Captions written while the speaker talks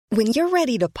When you're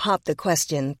ready to pop the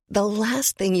question, the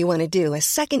last thing you want to do is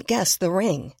second-guess the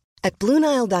ring. At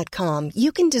BlueNile.com,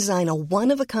 you can design a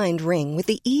one-of-a-kind ring with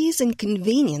the ease and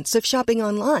convenience of shopping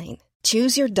online.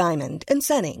 Choose your diamond and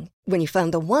setting. When you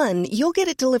find the one, you'll get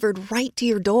it delivered right to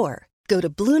your door. Go to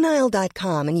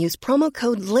BlueNile.com and use promo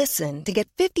code LISTEN to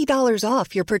get $50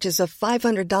 off your purchase of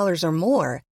 $500 or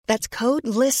more. That's code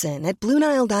LISTEN at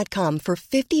BlueNile.com for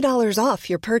 $50 off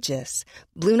your purchase.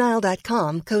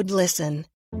 BlueNile.com, code LISTEN.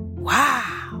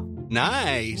 Wow.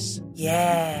 Nice.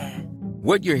 Yeah.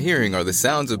 What you're hearing are the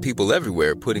sounds of people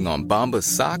everywhere putting on Bombas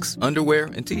socks, underwear,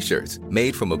 and T-shirts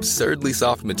made from absurdly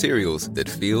soft materials that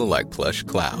feel like plush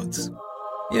clouds.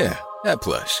 Yeah, that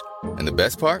plush. And the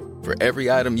best part? For every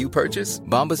item you purchase,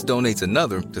 Bombas donates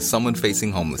another to someone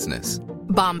facing homelessness.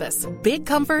 Bombas. Big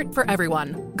comfort for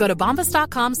everyone. Go to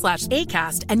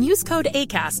bombas.com/ACAST and use code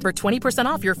ACAST for 20%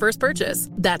 off your first purchase.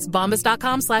 That's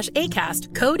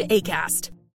bombas.com/ACAST. Code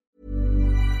ACAST.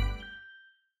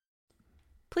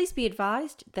 Please be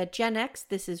advised that Gen X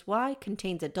This Is Why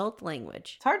contains adult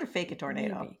language. It's hard to fake a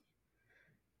tornado. Maybe.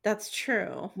 That's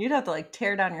true. You'd have to like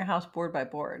tear down your house board by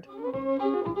board.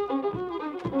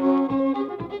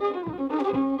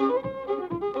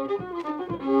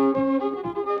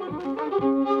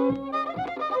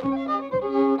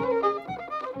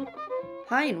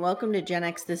 Hi, and welcome to Gen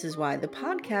X This Is Why, the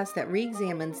podcast that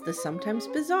re-examines the sometimes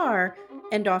bizarre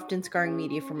and often scarring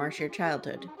media from our shared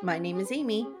childhood. My name is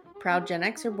Amy, proud Gen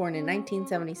Xer born in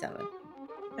 1977.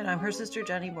 And I'm her sister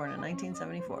Jenny, born in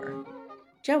 1974.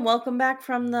 Jen, welcome back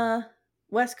from the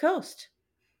West Coast.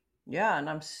 Yeah, and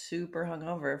I'm super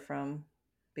hungover from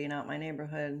being out in my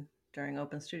neighborhood during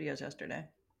open studios yesterday.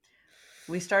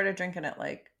 We started drinking at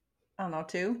like, I don't know,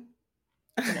 2?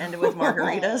 And ended with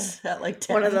margaritas at like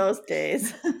 10. One of those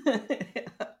days. Yeah.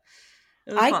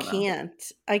 I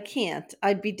can't.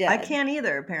 I'd be dead. I can't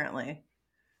either, apparently.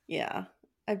 Yeah,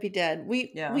 I'd be dead.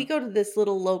 We Yeah. go to this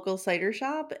little local cider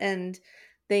shop, and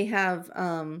they have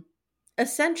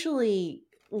essentially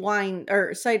wine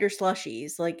or cider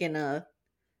slushies, like in a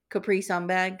Capri Sun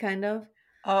bag, kind of.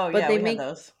 Oh, But yeah, they we make had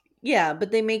those. Yeah,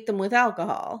 but they make them with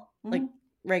alcohol, like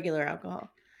regular alcohol.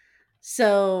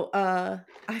 So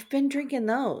I've been drinking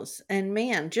those, and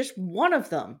man, just one of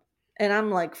them, and I'm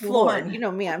like floored. One. You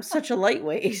know me, I'm such a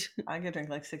lightweight. I could drink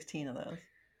like 16 of those.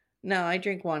 No, I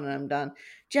drink one and I'm done.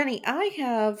 Jenny, I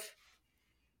have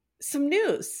some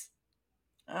news.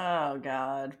 Oh,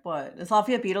 God. What? Is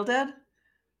Lafayette Beetle dead?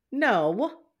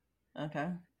 No. Okay.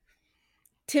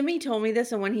 Timmy told me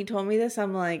this, and when he told me this,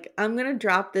 I'm like, I'm going to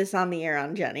drop this on the air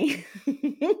on Jenny.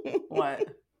 What?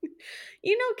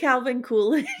 You know Calvin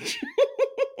Coolidge?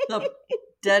 The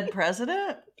dead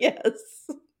president? Yes.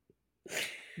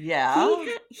 Yeah.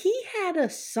 He had a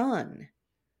son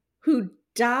who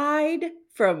died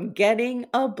from getting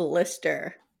a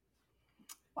blister.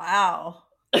 Wow.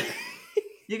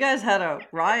 You guys had a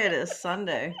riotous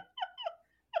Sunday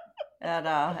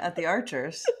at the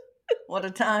Archers. What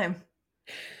a time.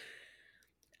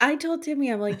 I told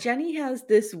Timmy, I'm like, Jenny has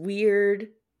this weird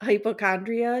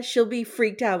hypochondria. She'll be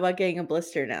freaked out about getting a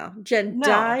blister now. Jen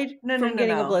died from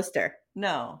getting a blister.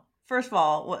 No. First of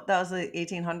all, that was the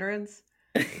 1800s?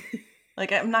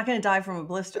 Like, I'm not going to die from a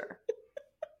blister.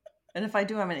 And if I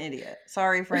do, I'm an idiot.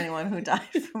 Sorry for anyone who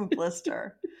died from a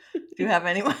blister. If you have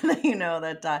anyone that you know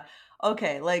that died.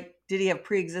 Okay, like, did he have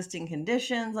pre-existing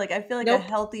conditions? Like, I feel like a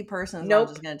healthy person is not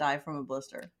just going to die from a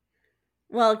blister.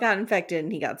 Well, it got infected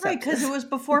and he got sepsis. Right, because it was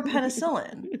before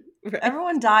penicillin. Right.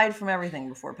 Everyone died from everything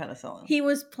before penicillin. He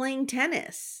was playing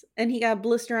tennis and he got a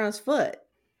blister on his foot.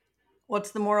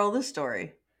 What's the moral of this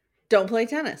story? Don't play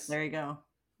tennis. There you go.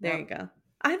 There you go.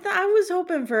 I was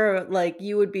hoping for, like,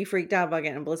 you would be freaked out about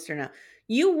getting a blister now.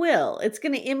 You will. It's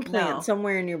going to implant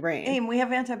somewhere in your brain. Aim, we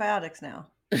have antibiotics now.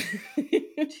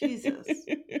 Jesus.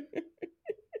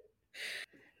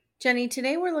 Jenny,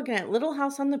 today we're looking at Little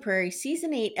House on the Prairie,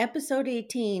 Season 8, Episode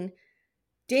 18,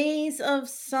 Days of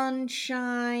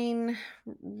Sunshine,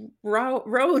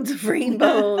 Roads of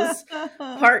Rainbows,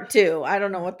 Part 2. I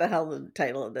don't know what the hell the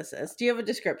title of this is. Do you have a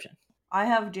description?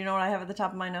 Do you know what I have at the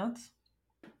top of my notes?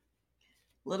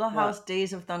 Little House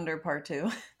Days of Thunder Part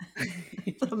 2.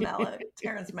 It's a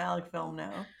Terrence Malick film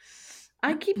now.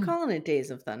 I keep calling it Days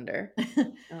of Thunder.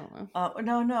 I don't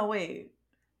know. No, wait.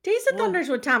 Days of Thunder's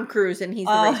with Tom Cruise and he's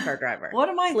the race car driver. What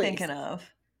am I thinking of?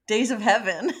 Days of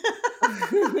Heaven.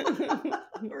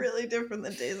 Really different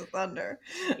than Days of Thunder.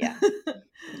 Yeah.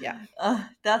 Yeah.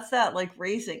 That's that like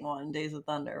racing one, Days of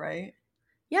Thunder, right?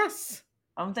 Yes.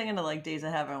 I'm thinking of like Days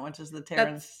of Heaven, which is the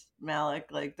Terrence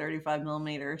Malick like 35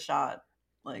 millimeter shot.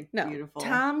 Like beautiful.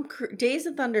 Days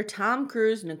of Thunder, Tom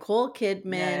Cruise, Nicole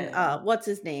Kidman, what's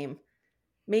his name?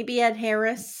 Maybe Ed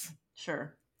Harris.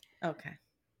 Sure. Okay.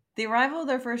 The arrival of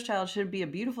their first child should be a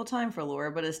beautiful time for Laura,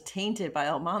 but is tainted by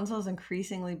Almanzo's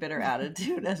increasingly bitter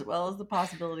attitude, as well as the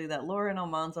possibility that Laura and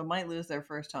Almanzo might lose their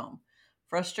first home.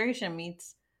 Frustration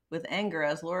meets with anger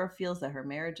as Laura feels that her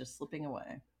marriage is slipping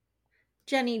away.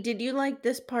 Jenny, did you like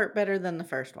this part better than the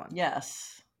first one?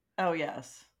 Yes. Oh,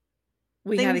 yes.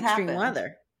 We had Things extreme happened.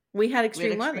 weather. We had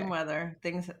extreme weather.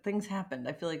 Things happened.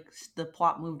 I feel like the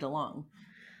plot moved along.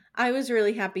 I was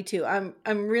really happy too. I'm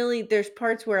really, there's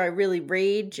parts where I really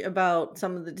rage about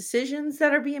some of the decisions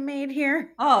that are being made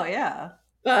here. Oh, yeah.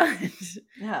 But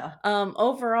Yeah.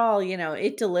 overall, you know,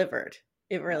 it delivered.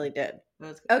 It really did.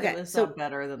 It was so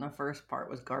better than the first part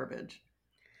was garbage.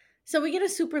 So we get a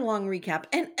super long recap.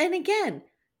 And again,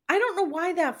 I don't know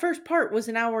why that first part was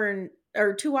an hour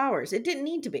or 2 hours. It didn't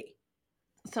need to be.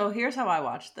 So here's how I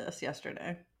watched this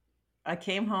yesterday. I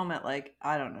came home at like,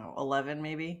 I don't know, 11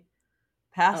 maybe.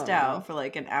 Passed out for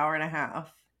like an hour and a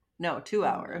half. No, 2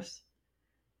 hours.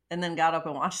 And then got up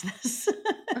and watched this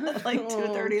at like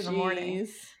 2:30 in the morning.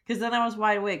 Because then I was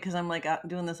wide awake because I'm like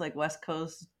doing this like West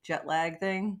Coast jet lag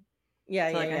thing. Yeah,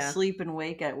 so like I sleep and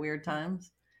wake at weird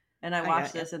times. And I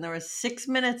watched this and there was 6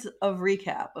 minutes of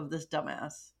recap of this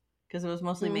dumbass. Because it was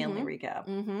mostly mainly recap.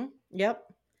 Mm-hmm. Yep.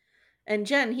 And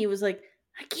Jen, he was like,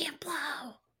 I can't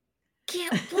blow.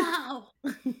 Can't blow.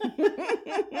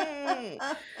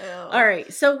 All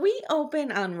right. So we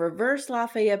open on Reverse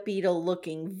Lafayette Beetle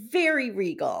looking very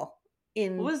regal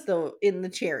in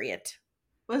the chariot.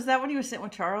 Was that when he was sitting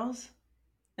with Charles?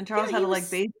 And Charles had to like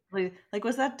basically like,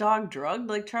 was that dog drugged?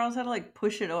 Like Charles had to like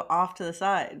push it off to the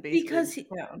side basically.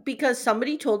 Because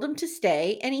somebody told him to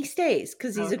stay and he stays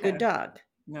because he's a good dog.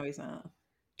 No, he's not.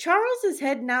 Charles is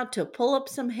heading out to pull up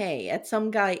some hay at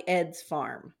some guy Ed's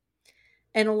farm.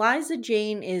 And Eliza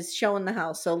Jane is showing the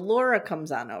house. So Laura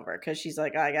comes on over because she's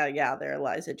like, I gotta get out there.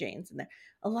 Eliza Jane's in there.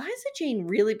 Eliza Jane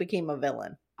really became a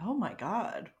villain. Oh my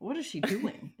God. What is she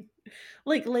doing?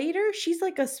 Like later, she's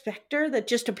like a specter that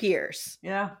just appears.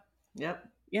 Yeah. Yep.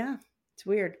 Yeah. It's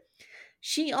weird.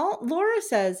 Laura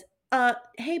says,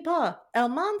 hey Pa,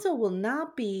 Almanzo will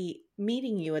not be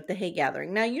meeting you at the hay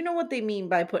gathering. Now you know what they mean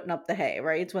by putting up the hay,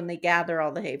 right? It's when they gather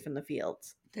all the hay from the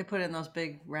fields. They put in those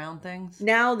big round things?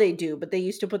 Now they do, but they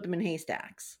used to put them in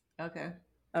haystacks. Okay.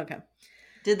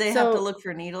 Did they have to look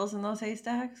for needles in those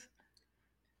haystacks?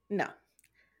 No.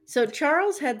 So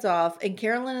Charles heads off and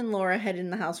Carolyn and Laura head in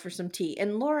the house for some tea.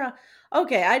 And Laura,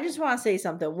 okay, I just want to say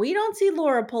something. We don't see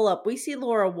Laura pull up. We see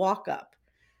Laura walk up.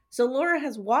 So Laura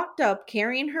has walked up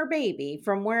carrying her baby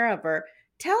from wherever,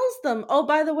 tells them, oh,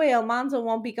 by the way, Almanzo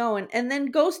won't be going, and then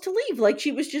goes to leave like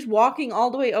she was just walking all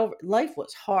the way over. Life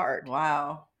was hard.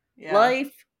 Wow. Yeah.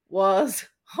 Life was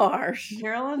hard.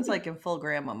 Carolyn's like in full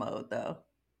grandma mode, though.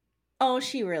 Oh,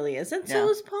 she really is. And so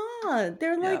is Pa.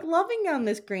 They're like loving on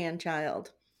this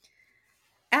grandchild.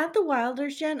 At the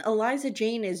Wilders, Jen, Eliza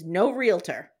Jane is no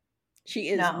realtor. She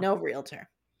is no realtor.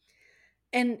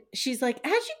 And she's like,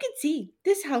 as you can see,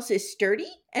 this house is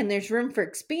sturdy and there's room for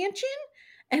expansion.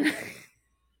 And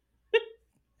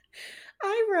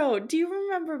I wrote, do you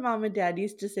remember Mom and Dad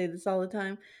used to say this all the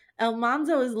time?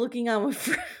 Almanzo is looking on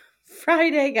with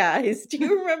Friday Guys. Do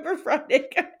you remember Friday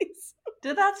Guys?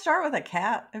 Did that start with a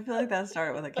cat? I feel like that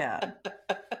started with a cat.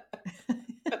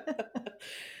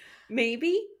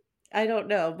 Maybe. I don't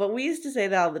know. But we used to say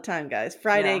that all the time, guys.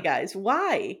 Friday Guys.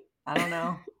 Why? I don't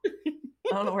know.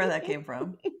 I don't know where that came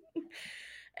from.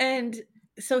 And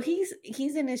so he's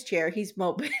in his chair. He's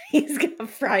moping. He's got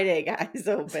Friday Guys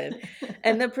open.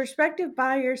 And the prospective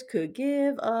buyers could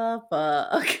give a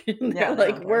fuck. They're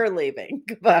like, we're leaving.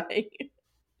 Goodbye.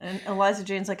 And Eliza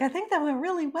Jane's like, I think that went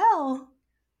really well.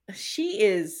 She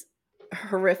is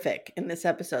horrific in this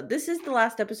episode. This is the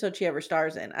last episode she ever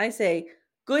stars in. I say,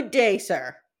 good day,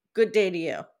 sir. Good day to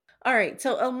you. All right,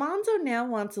 so Almanzo now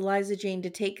wants Eliza Jane to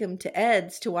take him to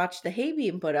Ed's to watch the hay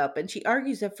being put up, and she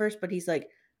argues at first, but he's like,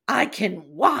 I can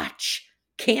watch,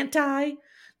 can't I?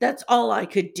 That's all I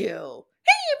could do.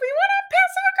 Hey, everyone,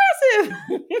 I'm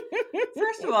passive-aggressive.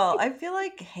 First of all, I feel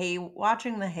like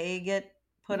watching the hay get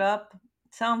put up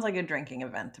sounds like a drinking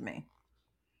event to me.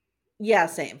 Yeah,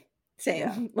 same.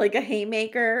 Yeah. Like a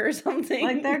haymaker or something.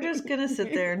 Like they're just going to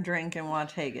sit there and drink and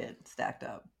watch hay get stacked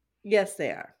up. Yes, they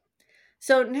are.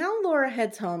 So now Laura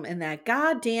heads home and that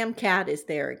goddamn cat is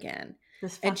there again.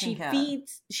 This fucking cat.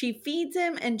 She feeds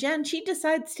him, and Jen, she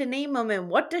decides to name him, and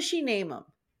what does she name him?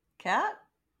 Cat?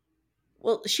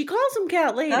 Well, she calls him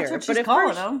Cat later. That's what she's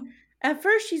calling him. At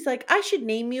first she's like, I should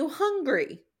name you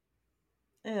Hungry.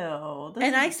 Ew.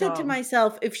 And I said to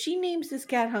myself, if she names this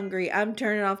cat Hungry, I'm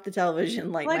turning off the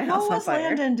television, like my house on fire.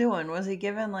 What was Landon doing? Was he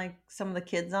giving like some of the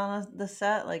kids on the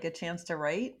set like a chance to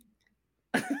write?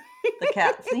 the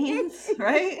cat scenes,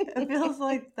 right? It feels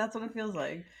like that's what it feels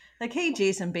like. Like, hey,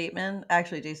 Jason Bateman.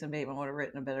 Actually, Jason Bateman would have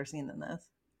written a better scene than this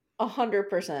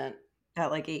 100%.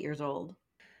 at like 8 years old.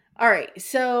 All right.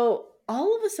 So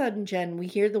all of a sudden, Jen, we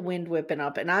hear the wind whipping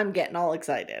up and I'm getting all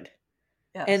excited.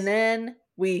 Yes. And then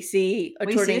we see a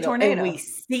We see a tornado. tornado. And we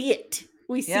see it.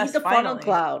 We see Yes, the funnel finally.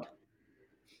 cloud.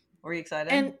 Were you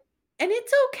excited? And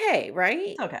it's okay, right?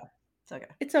 It's okay. It's okay.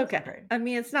 It's okay. It's great. I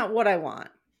mean, it's not what I want.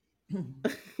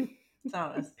 It's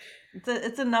honest.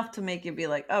 It's enough to make you be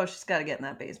like, oh, she's got to get in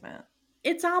that basement.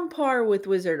 It's on par with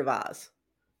Wizard of Oz.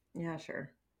 Yeah,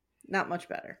 sure. Not much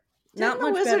better. Didn't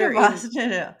the Wizard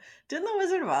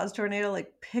of Oz tornado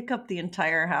like pick up the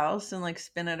entire house and like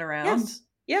spin it around?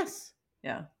 Yes.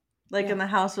 Yeah. Like, Yeah. and the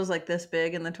house was like this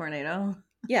big in the tornado.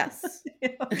 Yes.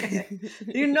 Okay.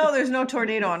 You know there's no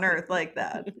tornado on Earth like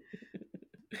that.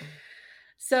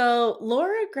 So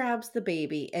Laura grabs the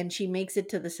baby and she makes it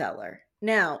to the cellar.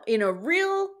 Now, in a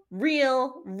real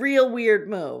weird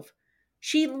move,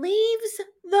 she leaves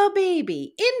the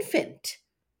baby, infant,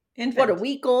 what, a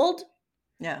week old?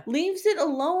 Yeah. Leaves it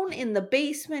alone in the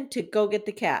basement to go get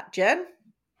the cat. Jen?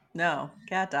 No,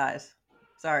 cat dies.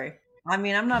 Sorry. I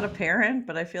mean, I'm not a parent,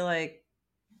 but I feel like,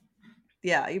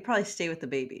 yeah, you probably stay with the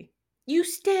baby. You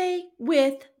stay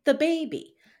with the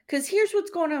baby. Because here's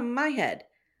what's going on in my head.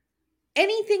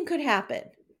 Anything could happen,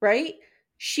 right?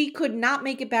 She could not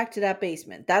make it back to that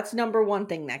basement. That's number one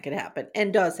thing that could happen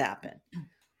and does happen.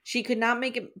 She could not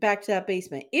make it back to that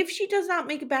basement. If she does not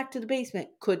make it back to the basement,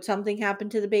 could something happen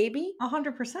to the baby?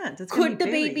 100%. Could the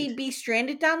baby be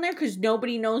stranded down there because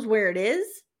nobody knows where it is?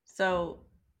 So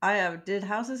did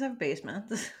houses have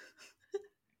basements?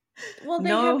 Well, they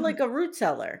have like a root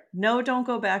cellar. No, don't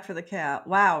go back for the cat.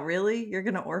 Wow, really? You're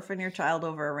going to orphan your child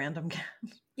over a random cat?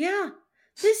 Yeah.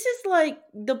 This is like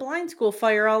the blind school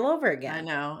fire all over again. I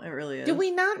know, it really is. Do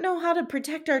we not know how to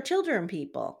protect our children,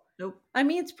 people? Nope. I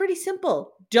mean, it's pretty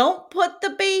simple. Don't put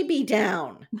the baby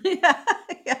down. yeah.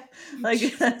 Like,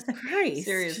 Jesus Christ.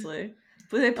 Seriously.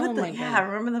 But they put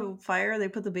remember the fire? They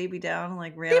put the baby down and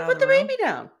like ran out of the room? They put the baby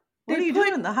down. What are you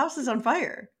doing? The house is on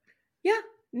fire. Yeah.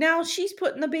 Now she's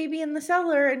putting the baby in the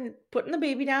cellar and putting the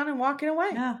baby down and walking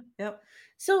away. Yeah. Yep.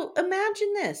 So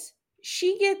imagine this.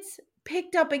 She gets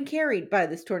picked up and carried by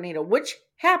this tornado, which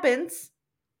happens.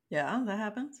 Yeah, that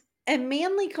happens. And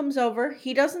Manly comes over.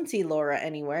 He doesn't see Laura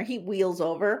anywhere. He wheels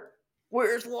over.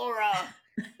 Where's Laura?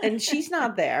 And she's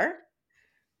not there.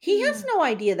 He has no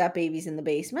idea that baby's in the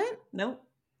basement. Nope.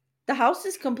 The house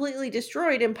is completely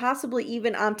destroyed and possibly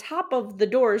even on top of the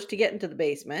doors to get into the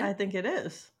basement. I think it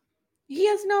is. He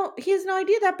has no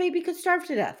idea that baby could starve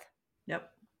to death. Yep.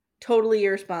 Totally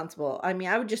irresponsible. I mean,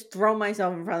 I would just throw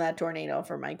myself in front of that tornado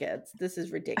for my kids. This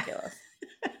is ridiculous.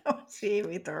 See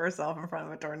me throw herself in front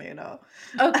of a tornado.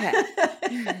 Okay.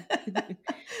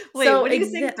 Wait, what do you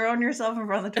think throwing yourself in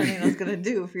front of the tornado is going to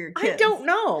do for your kids? I don't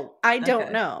know. I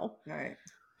don't know.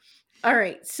 All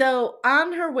right. So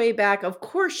on her way back, of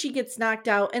course, she gets knocked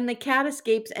out and the cat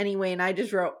escapes anyway. And I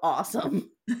just wrote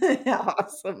awesome.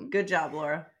 Awesome. Good job,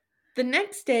 Laura. The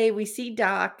next day, we see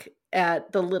Doc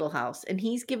at the little house and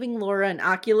he's giving Laura an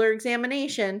ocular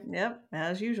examination. Yep,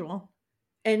 as usual.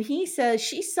 And he says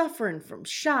she's suffering from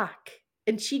shock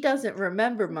and she doesn't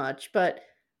remember much, but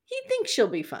he thinks she'll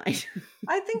be fine.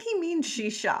 I think he means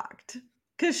she's shocked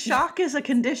because shock is a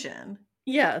condition.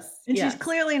 Yes. And she's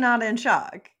clearly not in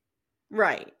shock.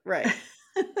 Right.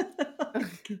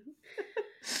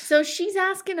 So she's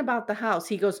asking about the house.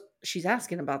 He goes, she's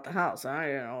asking about the house. I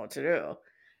don't know what to do.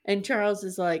 And Charles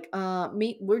is like,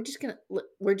 we're just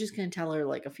gonna tell her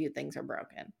like a few things are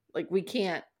broken. Like we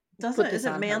can't. Is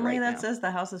it Manly that says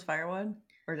the house is firewood?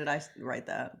 Or did I write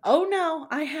that? Oh no,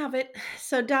 I have it.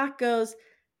 So Doc goes,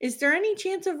 is there any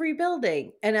chance of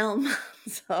rebuilding? And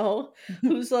Almanzo,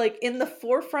 who's like in the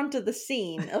forefront of the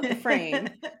scene of the frame,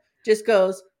 just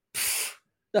goes,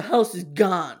 the house is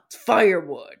gone. It's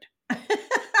firewood. And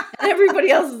everybody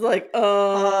else is like,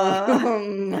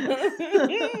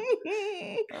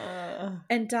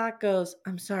 And Doc goes,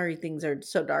 I'm sorry things are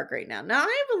so dark right now. Now,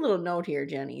 I have a little note here,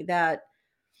 Jenny, that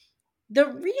the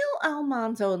real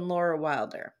Almanzo and Laura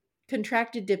Wilder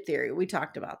contracted diphtheria. We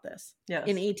talked about this in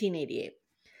 1888.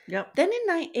 Yep. Then in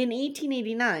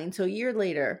 1889, so a year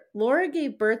later, Laura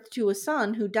gave birth to a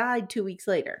son who died 2 weeks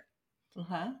later.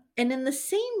 Uh-huh. And in the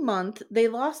same month, they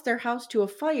lost their house to a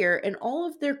fire and all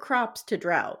of their crops to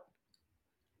drought.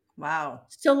 Wow.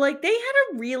 So, like, they had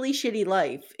a really shitty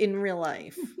life in real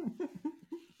life.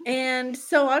 And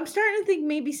so I'm starting to think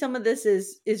maybe some of this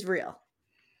is real.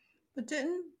 But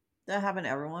didn't that happen to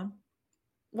everyone?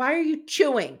 Why are you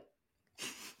chewing?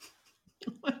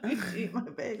 Let me eat my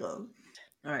bagel.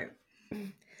 All right.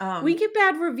 We get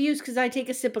bad reviews because I take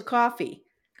a sip of coffee.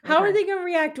 How are they going to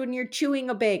react when you're chewing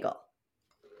a bagel?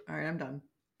 All right, I'm done.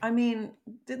 I mean,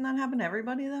 didn't that happen to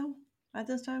everybody, though, at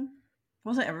this time?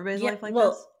 Wasn't everybody's life like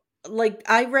this? Like,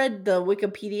 I read the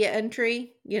Wikipedia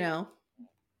entry,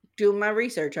 doing my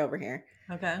research over here.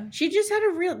 Okay. She just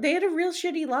they had a real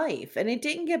shitty life, and it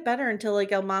didn't get better until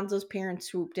like Almanzo's parents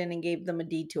swooped in and gave them a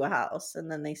deed to a house, and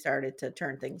then they started to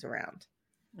turn things around.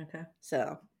 Okay.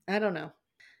 So, I don't know.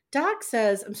 Doc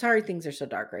says, I'm sorry things are so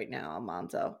dark right now,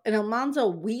 Almanzo. And Almanzo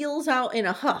wheels out in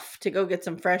a huff to go get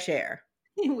some fresh air.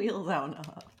 He wheels out in a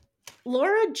huff.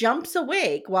 Laura jumps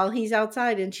awake while he's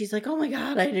outside, and she's like, oh my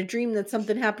God, I had a dream that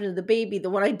something happened to the baby, the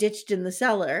one I ditched in the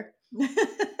cellar.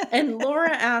 And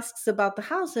Laura asks about the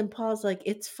house, and Paul's like,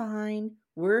 it's fine.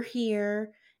 We're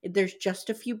here. There's just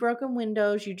a few broken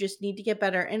windows. You just need to get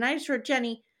better. And I just wrote,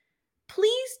 Jenny,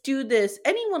 please do this.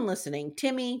 Anyone listening,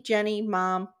 Timmy, Jenny,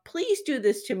 Mom, please do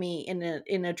this to me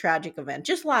in a tragic event.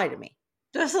 Just lie to me.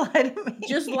 Just lie to me.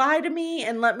 Just lie to me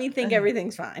and let me think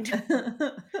everything's fine.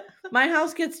 My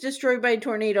house gets destroyed by a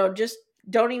tornado. Just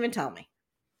don't even tell me.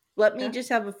 Let me just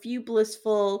have a few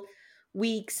blissful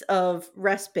weeks of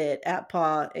respite at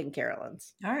Pa and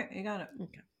Carolyn's. All right, you got it.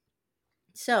 Okay.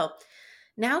 So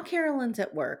now Carolyn's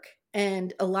at work,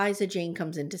 and Eliza Jane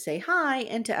comes in to say hi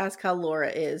and to ask how Laura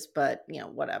is, but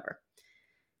whatever.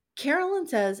 Carolyn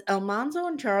says Almanzo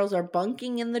and Charles are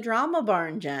bunking in the drama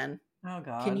barn, Jen. Oh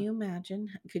God. Can you imagine?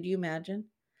 Could you imagine?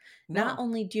 No. Not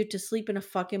only do you have to sleep in a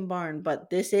fucking barn, but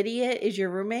this idiot is your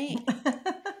roommate.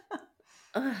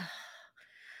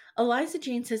 Eliza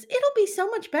Jane says, it'll be so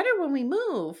much better when we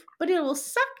move, but it will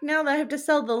suck now that I have to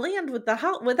sell the land with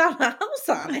without a house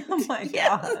on it. Oh my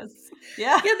God.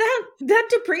 Yeah. Yeah, that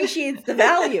depreciates the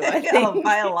value, I think.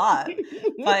 By a lot.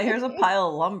 Here's a pile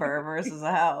of lumber versus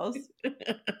a house.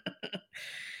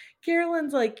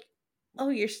 Carolyn's like, oh,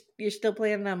 you're still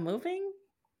planning on moving?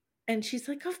 And she's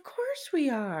like, of course we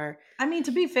are. I mean,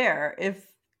 to be fair, if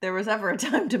there was ever a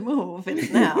time to move, it's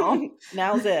now.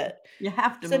 Now's it. You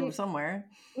have to move somewhere.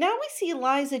 Now we see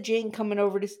Eliza Jane coming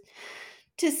over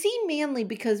to see Manly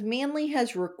because Manly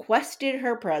has requested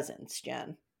her presence,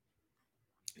 Jen.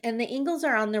 And the Ingalls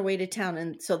are on their way to town,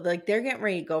 and so they're getting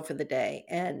ready to go for the day.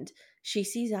 And she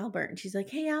sees Albert, and she's like,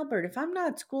 hey, Albert, if I'm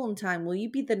not at school in time, will you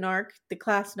be the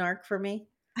class narc for me?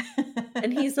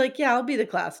 And he's like, yeah, I'll be the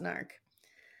class narc.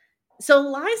 So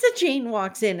Eliza Jane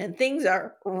walks in, and things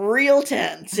are real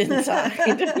tense inside.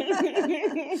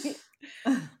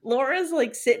 Laura's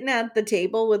like sitting at the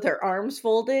table with her arms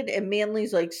folded, and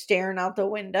Manly's like staring out the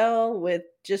window with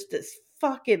just this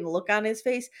fucking look on his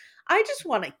face. I just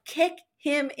want to kick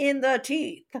him in the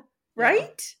teeth,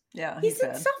 right? Yeah, he's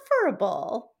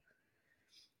insufferable.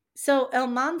 So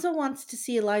Almanzo wants to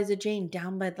see Eliza Jane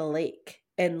down by the lake,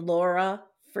 and Laura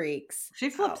freaks. She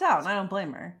flips out, and I don't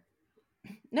blame her.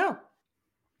 No.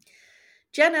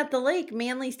 Jen, at the lake,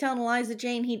 Manly's telling Eliza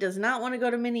Jane he does not want to go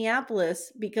to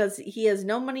Minneapolis because he has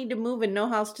no money to move and no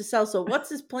house to sell. So what's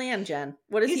his plan, Jen?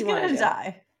 What does he want to do? He's going to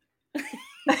die.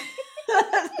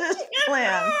 That's his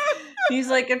plan. He's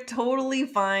like a totally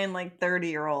fine,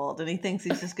 30-year-old, and he thinks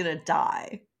he's just going to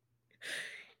die.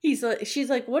 She's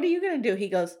like, what are you going to do? He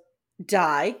goes,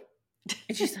 die.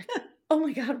 And she's like, oh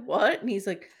my God, what? And he's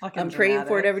like, I'm praying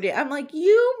for it every day. I'm like,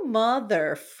 you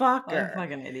motherfucker. What a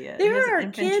fucking idiot. There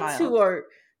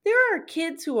are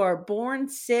kids who are born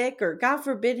sick or God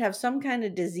forbid have some kind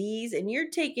of disease, and you're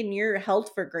taking your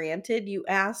health for granted, you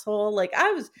asshole.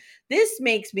 This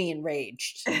makes me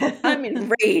enraged. I'm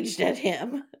enraged at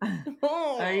him.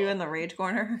 Are you in the rage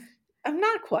corner? I'm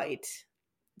not quite.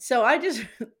 So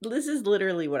this is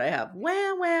literally what I have.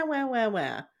 Wah, wah, wah, wah,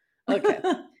 wah. Okay.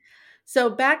 So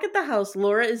back at the house,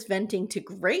 Laura is venting to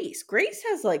Grace. Grace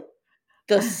has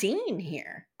the scene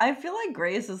here. I feel like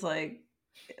Grace is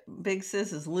big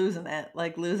sis is losing it,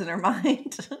 losing her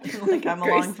mind. I'm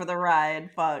Grace, along for the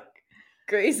ride. Fuck.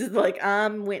 Grace is like,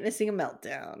 I'm witnessing a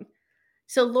meltdown.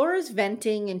 So Laura's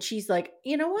venting, and she's like,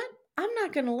 you know what? I'm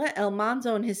not going to let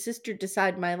Almanzo and his sister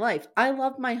decide my life. I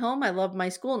love my home. I love my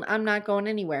school, and I'm not going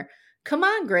anywhere. Come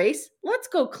on, Grace. Let's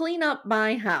go clean up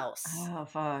my house. Oh,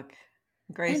 fuck.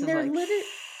 Grace and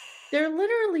they're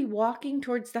literally walking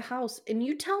towards the house, and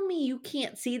you tell me you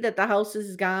can't see that the house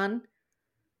is gone?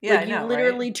 Yeah, I know, you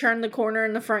literally turn the corner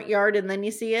in the front yard and then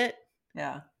you see it?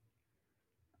 Yeah.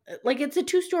 It's a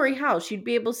 2-story house. You'd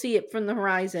be able to see it from the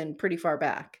horizon pretty far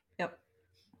back. Yep.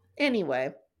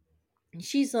 Anyway,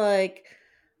 she's like,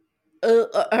 or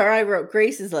I wrote,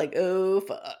 Grace is like, oh,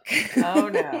 fuck. Oh,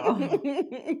 no.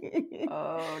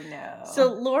 Oh, no.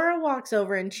 So Laura walks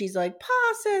over and she's like,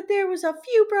 Pa said there was a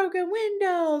few broken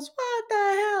windows. What the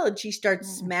hell? And she starts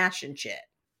smashing shit.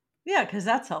 Yeah, because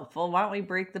that's helpful. Why don't we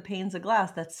break the panes of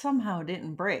glass that somehow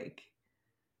didn't break?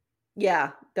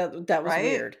 Yeah, that was Right?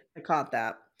 weird. I caught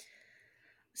that.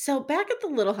 So back at the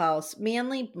little house,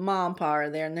 Manly, Mom, Pa are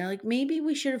there, and they're like, maybe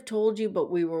we should have told you,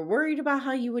 but we were worried about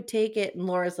how you would take it. And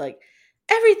Laura's like,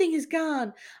 everything is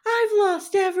gone. I've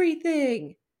lost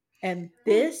everything. And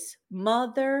this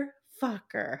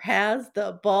motherfucker has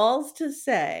the balls to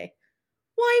say,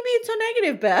 why are you being so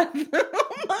negative, Beth?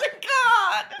 Oh my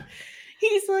God.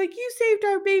 He's like, you saved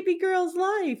our baby girl's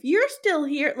life. You're still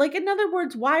here. Like, in other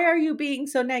words, why are you being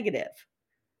so negative?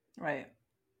 Right.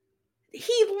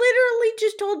 He literally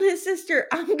just told his sister,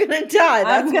 I'm going to die.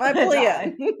 That's my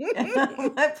plan.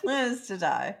 My plan is to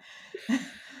die.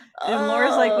 And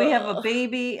Laura's like, we have a Oh.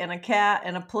 baby and a cat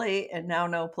and a plate, and now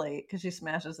no plate because she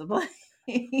smashes the plate.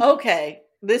 Okay,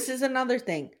 this is another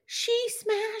thing. She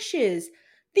smashes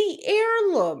the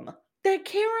heirloom that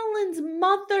Carolyn's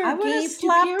mother I would have gave to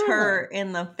slapped Carolyn. her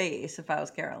in the face if I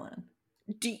was Carolyn.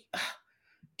 Do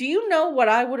you know what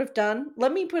I would have done?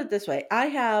 Let me put it this way. I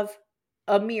have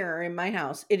a mirror in my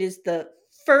house. It is the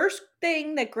first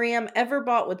thing that Graham ever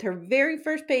bought with her very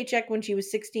first paycheck when she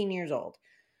was 16 years old.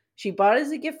 She bought it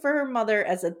as a gift for her mother,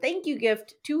 as a thank you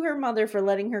gift to her mother for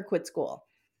letting her quit school.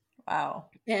 Wow.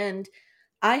 And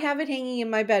I have it hanging in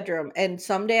my bedroom, and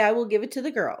someday I will give it to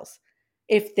the girls.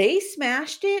 If they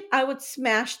smashed it, I would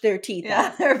smash their teeth Yeah,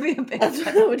 out. there'd be a big That's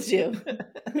what I would do.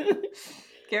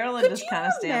 Carolyn Could just you kind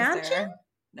of stands imagine? there.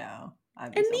 No.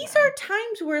 I'd be And so these mad. are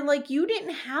times where, like, you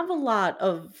didn't have a lot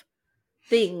of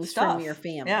things from Stuff. your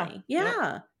family. Yeah.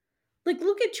 Yeah. Like,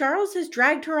 look at Charles has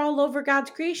dragged her all over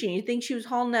God's creation. You think she was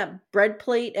hauling that bread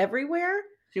plate everywhere?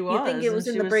 She was. You think it was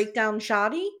and in she the breakdown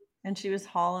shoddy? And she was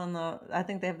hauling I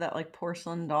think they have that like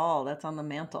porcelain doll that's on the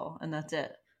mantle, and that's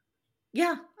it.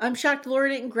 Yeah, I'm shocked Laura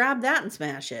didn't grab that and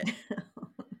smash it.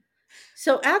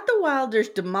 So at the Wilders'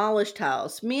 demolished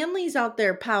house, Manly's out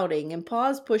there pouting and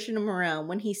Pa's pushing him around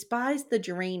when he spies the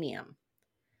geranium.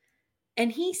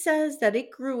 And he says that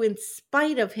it grew in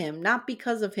spite of him, not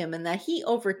because of him, and that he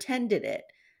overtended it.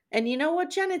 And you know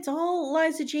what, Jen? It's all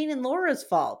Eliza Jane and Laura's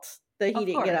fault that he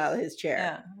didn't get out of his chair.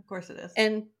 Yeah, of course it is.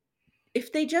 And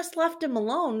if they just left him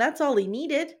alone, that's all he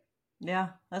needed. Yeah,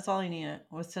 that's all he needed,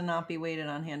 was to not be weighted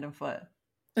on hand and foot.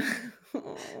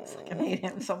 It's like I hate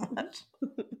him so much.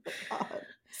 God.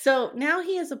 So now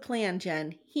he has a plan,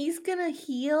 Jen. He's going to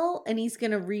heal and he's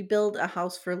going to rebuild a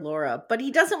house for Laura, but he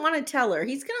doesn't want to tell her.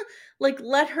 He's going to like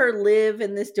let her live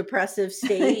in this depressive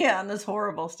state. Yeah, in this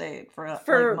horrible state for like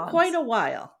months. Quite a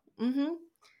while. Mm-hmm.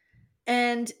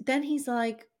 And then he's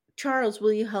like, Charles,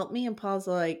 will you help me? And Paul's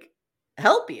like,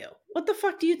 help you? What the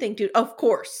fuck do you think, dude? Of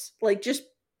course. Like, just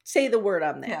say the word,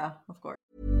 I'm there. Yeah, of course.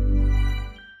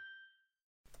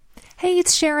 Hey,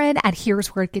 it's Sharon, and here's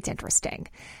where it gets interesting.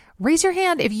 Raise your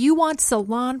hand if you want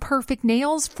salon perfect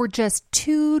nails for just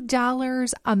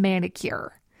 $2 a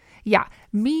manicure. Yeah,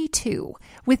 me too.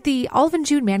 With the Olive &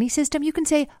 June Mani system, you can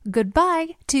say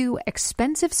goodbye to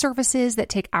expensive services that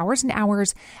take hours and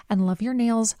hours and love your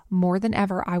nails more than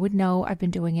ever. I would know. I've been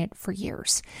doing it for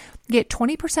years. Get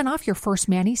 20% off your first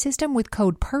Mani system with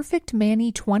code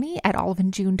PERFECTMANI20 at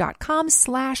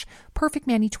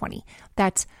oliveandjune.com/PERFECTMANI20.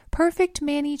 That's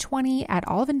PERFECTMANI20 at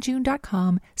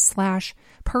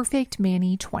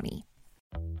oliveandjune.com/PERFECTMANI20.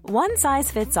 One size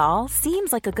fits all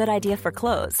seems like a good idea for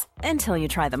clothes until you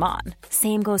try them on.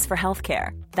 Same goes for healthcare.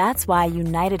 That's why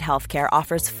United Healthcare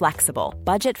offers flexible,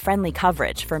 budget-friendly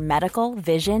coverage for medical,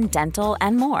 vision, dental,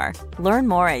 and more. Learn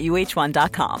more at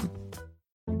uh1.com.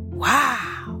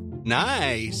 Wow.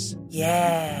 Nice.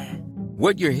 Yeah.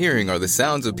 What you're hearing are the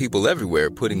sounds of people everywhere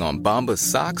putting on Bombas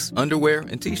socks, underwear,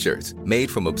 and T-shirts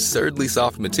made from absurdly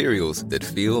soft materials that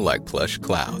feel like plush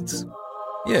clouds.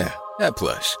 Yeah, that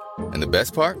plush. And the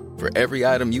best part? For every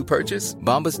item you purchase,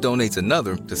 Bombas donates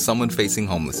another to someone facing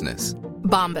homelessness.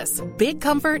 Bombas. Big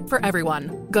comfort for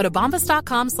everyone. Go to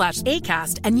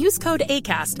bombas.com/ACAST and use code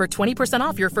ACAST for 20%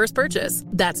 off your first purchase.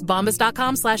 That's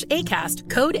bombas.com/ACAST.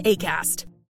 Code ACAST.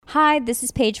 Hi, this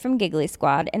is Paige from Giggly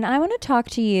Squad, and I want to talk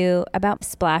to you about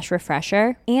Splash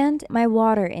Refresher and my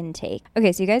water intake.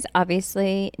 Okay, so you guys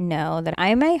obviously know that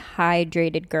I'm a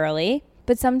hydrated girly,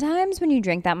 but sometimes when you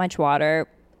drink that much water,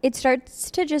 it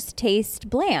starts to just taste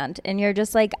bland, and you're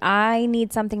just like, I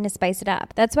need something to spice it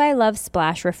up. That's why I love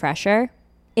Splash Refresher.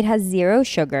 It has 0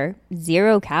 sugar,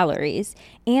 0 calories,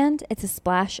 and it's a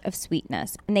splash of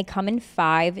sweetness. And they come in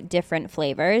 5 different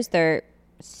flavors. They're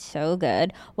so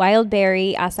good. Wild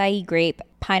berry, acai grape,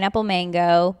 pineapple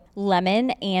mango, lemon,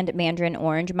 and mandarin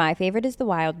orange. My favorite is the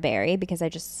wild berry because I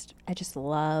just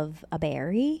love a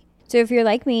berry. So if you're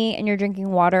like me and you're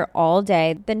drinking water all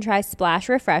day, then try Splash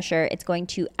Refresher. It's going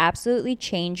to absolutely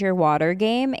change your water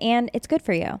game, and it's good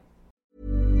for you.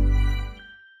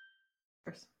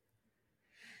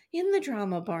 In the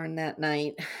drama barn that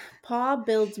night, Pa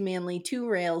builds Manly 2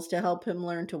 rails to help him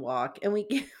learn to walk, and we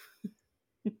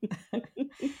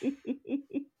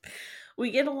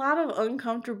get a lot of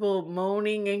uncomfortable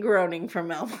moaning and groaning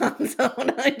from Alfonso,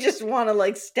 and I just want to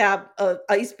like stab a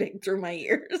ice pick through my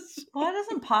ears. Why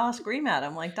doesn't Pa scream at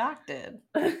him like Doc did?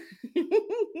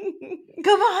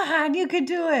 Come on, you could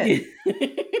do it.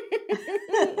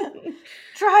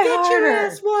 Try Get harder. your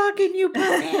ass walking, you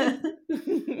pussy.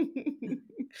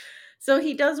 So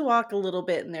he does walk a little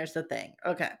bit, and there's the thing.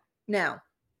 Okay, now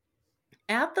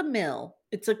at the mill,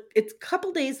 it's a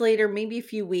couple days later, maybe a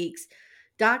few weeks.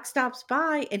 Doc stops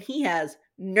by, and he has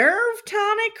nerve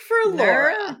tonic for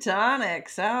Laura. Nerve tonic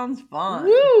sounds fun.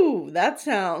 Woo, that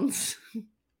sounds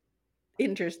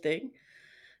interesting.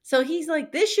 So he's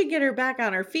like, this should get her back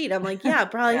on her feet. I'm like, yeah,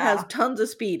 it probably has tons of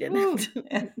speed in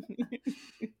it.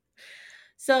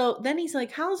 So then he's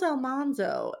like, how's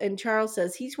Almanzo? And Charles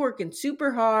says, he's working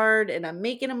super hard, and I'm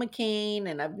making him a cane,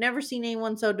 and I've never seen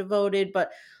anyone so devoted,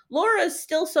 but Laura's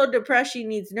still so depressed she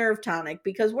needs nerve tonic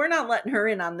because we're not letting her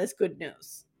in on this good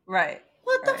news. Right.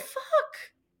 What the right.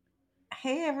 fuck?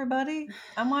 Hey, everybody.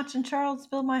 I'm watching Charles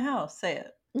build my house. Say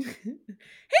it. Hey,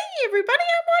 everybody.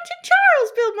 I'm watching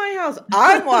Charles build my house.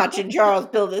 I'm watching Charles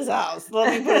build his house.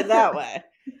 Let me put it that way.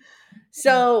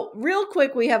 So real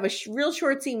quick, we have a real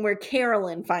short scene where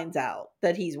Carolyn finds out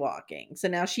that he's walking. So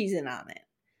now she's in on it.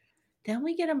 Then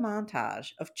we get a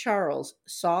montage of Charles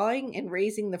sawing and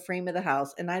raising the frame of the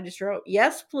house. And I just wrote,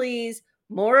 yes, please.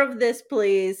 More of this,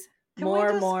 please. Can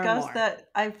more. we discuss that?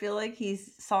 I feel like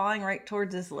he's sawing right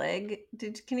towards his leg.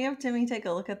 Can you have Timmy take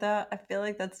a look at that? I feel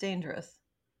like that's dangerous.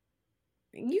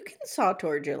 You can saw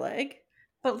towards your leg.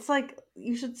 But it's like,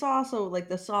 you should saw so like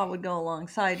the saw would go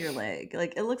alongside your leg.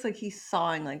 Like, it looks like he's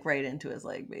sawing like right into his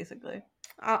leg, basically.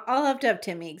 I'll have to have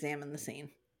Timmy examine the scene.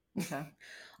 Okay.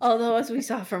 Although, as we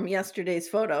saw from yesterday's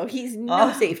photo, he's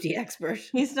no safety expert.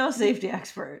 He's no safety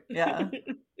expert. Yeah.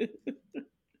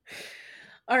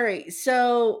 All right.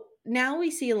 So now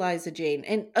we see Eliza Jane.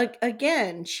 And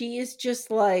again, she is just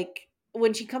like,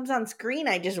 when she comes on screen,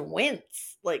 I just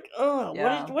wince. Like, oh,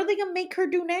 Yeah. what are they going to make her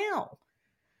do now?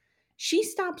 She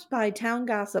stops by town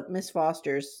gossip Miss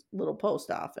Foster's little post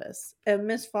office. And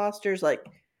Miss Foster's like,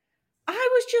 I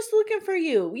was just looking for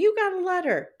you. You got a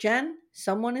letter. Jen,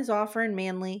 someone is offering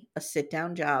Manly a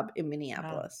sit-down job in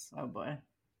Minneapolis. Oh boy.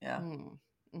 Yeah.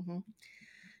 Mm-hmm.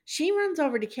 She runs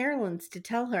over to Carolyn's to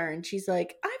tell her, and she's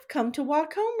like, I've come to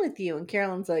walk home with you. And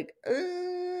Carolyn's like,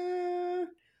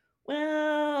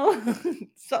 well,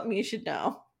 something you should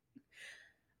know.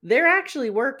 They're actually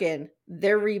working.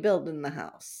 They're rebuilding the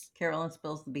house. Carolyn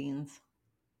spills the beans.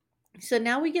 So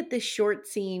now we get this short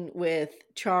scene with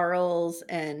Charles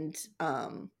and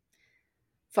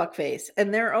Fuckface.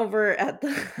 And they're over at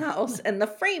the house, and the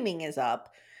framing is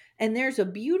up. And there's a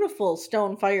beautiful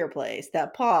stone fireplace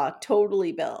that Pa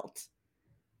totally built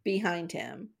behind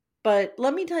him. But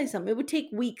let me tell you something. It would take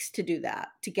weeks to do that.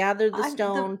 To gather the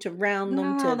stone, to round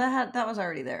them. No, that was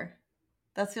already there.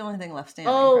 That's the only thing left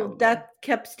standing. Oh, probably. that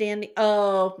kept standing.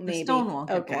 Oh, maybe. The stone won't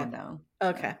get blown down.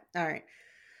 Okay. All right.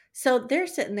 So they're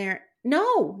sitting there.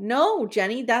 No,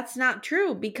 Jenny, that's not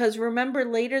true. Because remember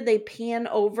later they pan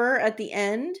over at the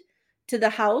end to the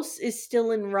house is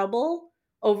still in rubble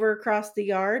over across the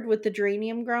yard with the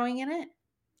geranium growing in it.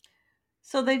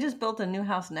 So they just built a new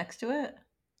house next to it?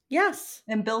 Yes.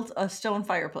 And built a stone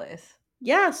fireplace?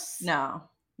 Yes. No.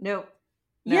 Nope.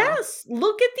 No. Yes.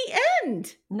 Look at the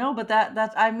end. No, but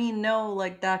that's, I mean, no,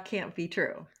 like that can't be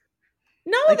true.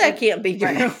 No, like, that can't be true.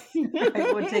 Right.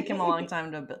 It would take him a long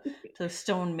time to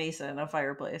stone mason a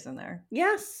fireplace in there.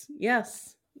 Yes.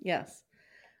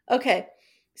 Okay.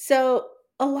 So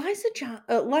Eliza Jane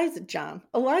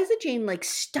like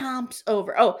stomps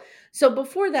over. Oh, so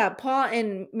before that, Pa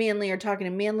and Manly are talking,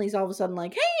 and Manly's all of a sudden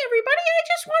like, hey, everybody, I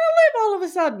just want to live all of a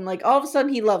sudden. Like, all of a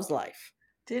sudden, he loves life.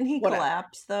 Didn't he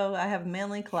collapse, though? I have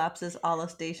Manly collapses a la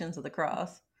Stations of the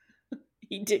Cross.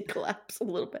 He did collapse a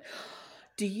little bit.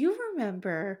 Do you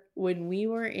remember when we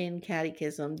were in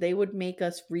catechism, they would make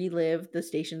us relive the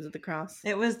Stations of the Cross?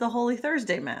 It was the Holy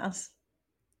Thursday Mass.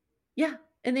 Yeah.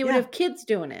 And they would have kids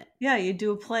doing it. Yeah, you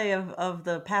do a play of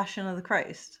the Passion of the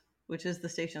Christ, which is the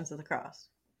Stations of the Cross.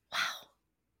 Wow.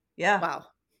 Yeah. Wow.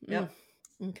 Yep.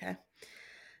 Okay.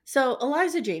 So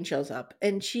Eliza Jane shows up,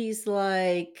 and she's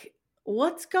like,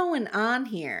 what's going on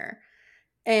here?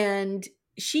 And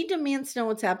she demands to know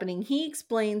what's happening. He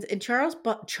explains, and Charles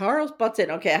butts in.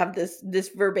 Okay, I have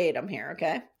this verbatim here,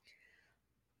 okay?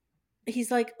 He's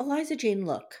like, Eliza Jane,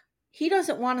 look. He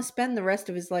doesn't want to spend the rest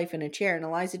of his life in a chair. And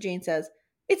Eliza Jane says,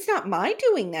 it's not my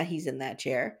doing that he's in that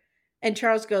chair. And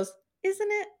Charles goes, isn't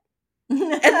it?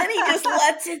 And then he just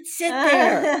lets it sit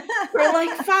there for like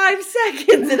 5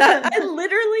 seconds. And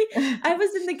I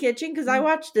was in the kitchen because I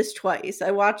watched this twice.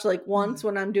 I watched like once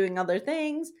when I'm doing other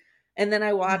things, and then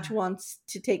I watch once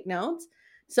to take notes.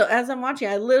 So as I'm watching,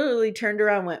 I literally turned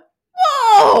around and went,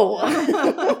 whoa!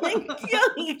 Like,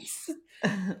 yikes.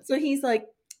 So he's like,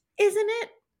 isn't it?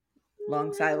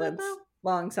 Long silence.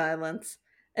 Long silence.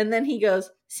 And then he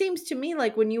goes, seems to me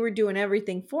like when you were doing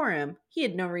everything for him, he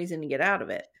had no reason to get out of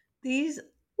it. These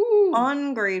Ooh.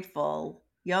 ungrateful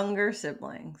younger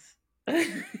siblings.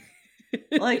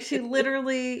 Like, she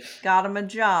literally got him a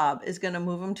job, is going to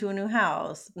move him to a new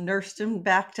house, nursed him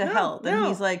back to health. And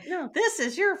he's like, this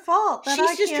is your fault that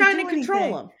She's just trying to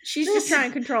control him. She's just trying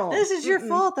to control him. This is your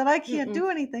fault that I can't do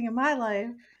anything in my life.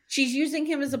 She's using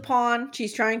him as a pawn.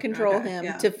 She's trying to control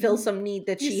him to fill some need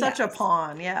that He's she such has. a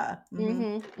pawn, yeah.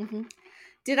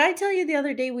 Did I tell you the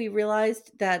other day we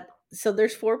realized that, so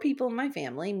there's 4 people in my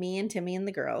family, me and Timmy and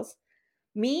the girls.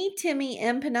 Me, Timmy,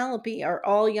 and Penelope are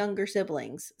all younger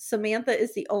siblings. Samantha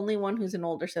is the only one who's an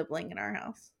older sibling in our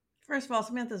house. First of all,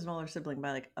 Samantha's an older sibling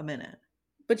by like a minute.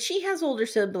 But she has older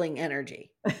sibling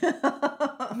energy.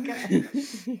 Okay.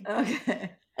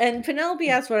 Okay. And Penelope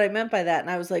asked what I meant by that. And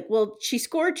I was like, well, she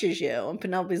scorches you. And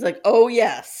Penelope's like, oh,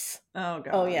 yes. Oh,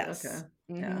 God. Oh, yes. Okay.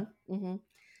 Yeah. Mm-hmm.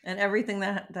 And everything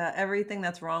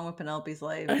that's wrong with Penelope's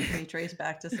life can be traced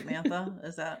back to Samantha?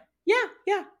 Is that?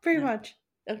 Yeah, pretty much.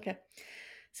 Okay.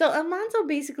 So Almanzo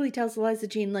basically tells Eliza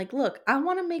Jean, like, look, I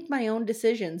want to make my own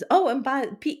decisions. Oh, and by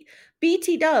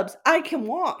BT dubs, I can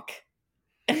walk.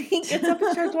 And he gets up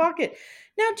and starts walking.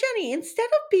 Now, Jenny, instead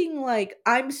of being like,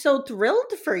 I'm so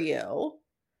thrilled for you,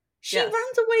 she runs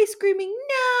away screaming,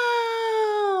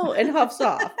 no, and huffs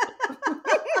off.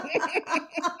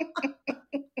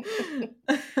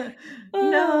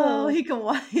 No, he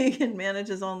can manage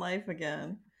his own life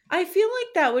again. I feel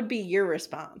like that would be your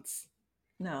response.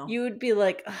 No. You would be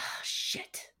like, oh,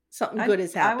 shit. Something good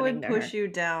is happening. I would push you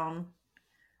down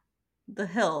the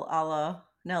hill a la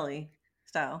Nelly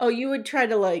style. Oh, you would try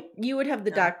to you would have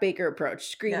the Doc Baker approach,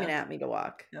 screaming at me to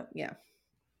walk. Yep. Yeah.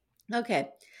 Okay.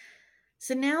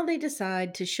 So now they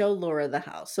decide to show Laura the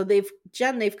house. So they've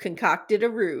concocted a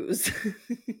ruse.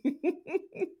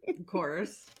 Of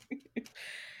course.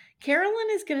 Carolyn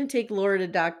is going to take Laura to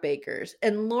Doc Baker's,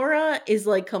 and Laura is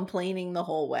like complaining the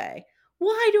whole way.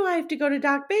 Why do I have to go to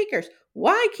Doc Baker's?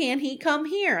 Why can't he come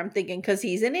here? I'm thinking because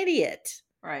he's an idiot.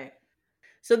 Right.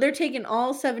 So they're taking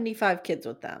all 75 kids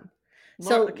with them.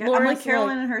 I'm like,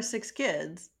 Carolyn and her 6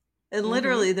 kids. And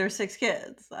literally there's 6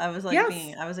 kids. I was like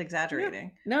I was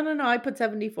exaggerating. Yeah. No. I put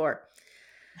 74.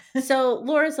 So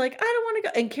Laura's like, I don't want to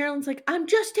go. And Carolyn's like, I'm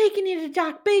just taking you to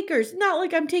Doc Baker's. Not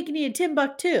like I'm taking you to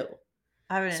Timbuktu.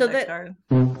 I have an index card.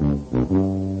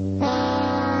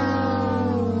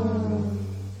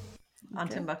 On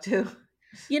Timbuktu.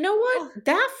 You know what?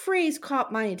 That phrase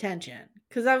caught my attention.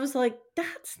 Because I was like,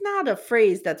 that's not a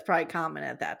phrase that's probably common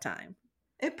at that time.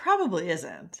 It probably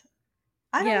isn't.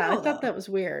 I don't know. I thought that was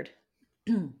weird.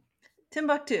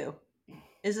 Timbuktu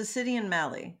is a city in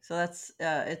Mali. So that's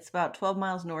it's about 12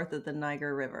 miles north of the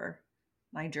Niger River.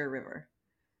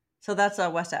 So that's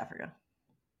West Africa.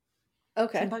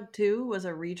 Okay. Timbuktu was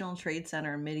a regional trade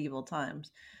center in medieval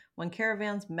times when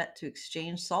caravans met to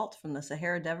exchange salt from the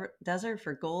Sahara Desert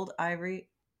for gold, ivory,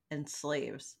 and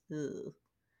slaves. Ugh.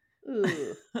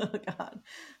 Ooh. Oh, God.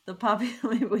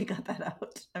 Maybe we got that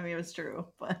out. I mean, it was true,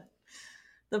 but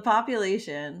the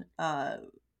population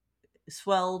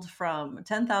swelled from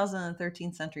 10,000 in the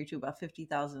 13th century to about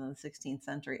 50,000 in the 16th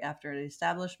century after the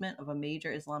establishment of a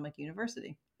major Islamic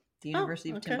university, the University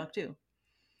of Timbuktu,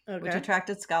 which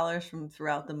attracted scholars from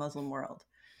throughout the Muslim world.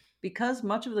 Because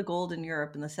much of the gold in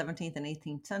Europe in the 17th and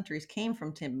 18th centuries came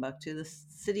from Timbuktu, the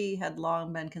city had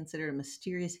long been considered a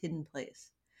mysterious hidden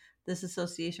place. This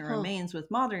association remains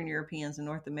with modern Europeans in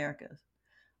North America.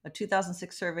 A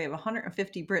 2006 survey of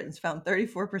 150 Britons found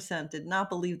 34% did not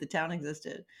believe the town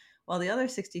existed, while the other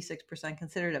 66%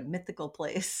 considered it a mythical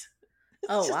place.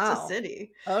 It's just a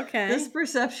city. Okay. This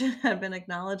perception had been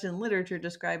acknowledged in literature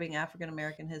describing African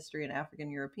American history and African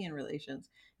European relations.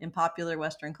 In popular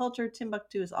Western culture,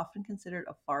 Timbuktu is often considered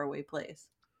a faraway place.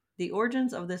 The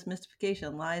origins of this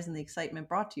mystification lies in the excitement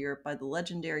brought to Europe by the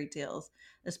legendary tales,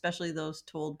 especially those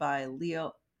told by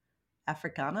Leo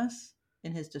Africanus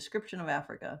in his description of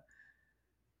Africa.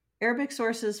 Arabic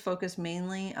sources focus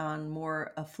mainly on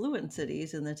more affluent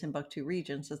cities in the Timbuktu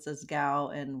region, such as Gao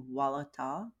and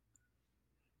Walata.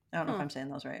 I don't know if I'm saying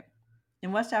those right.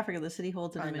 In West Africa, the city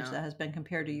holds an image that has been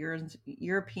compared to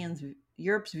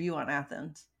Europe's view on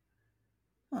Athens.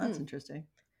 Oh, that's interesting.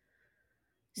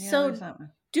 Yeah, So,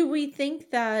 do we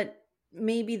think that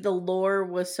maybe the lore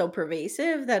was so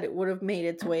pervasive that it would have made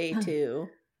its way to.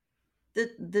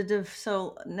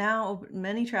 So now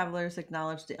many travelers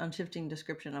acknowledge the unshifting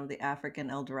description of the African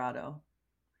El Dorado.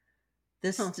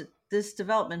 This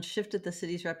development shifted the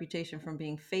city's reputation from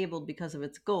being fabled because of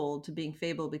its gold to being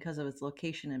fabled because of its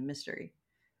location and mystery.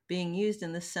 Being used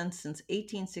in this sense since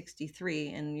 1863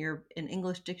 in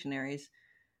English dictionaries,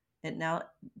 it now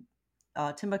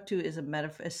Timbuktu is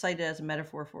cited as a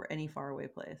metaphor for any faraway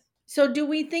place. So do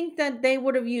we think that they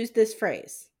would have used this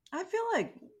phrase? I feel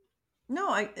like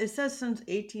no. It says since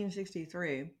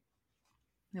 1863.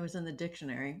 It was in the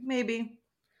dictionary. Maybe.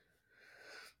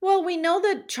 Well, we know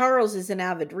that Charles is an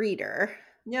avid reader.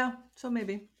 Yeah, so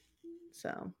maybe.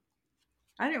 So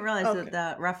I didn't realize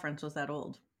that reference was that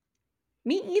old.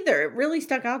 Me either. It really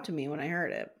stuck out to me when I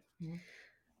heard it. Mm-hmm.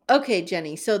 Okay,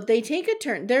 Jenny. So they take a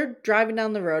turn. They're driving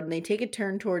down the road and they take a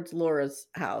turn towards Laura's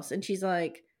house. And she's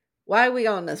like, why are we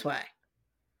going this way?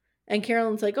 And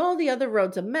Carolyn's like, oh, the other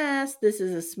road's a mess. This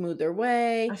is a smoother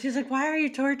way. She's like, why are you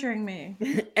torturing me?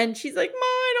 And she's like, Mom,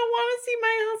 I don't want to see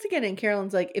my house again. And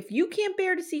Carolyn's like, if you can't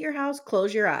bear to see your house,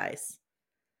 close your eyes.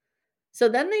 So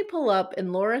then they pull up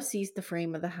and Laura sees the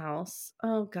frame of the house.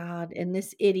 Oh, God. And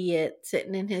this idiot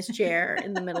sitting in his chair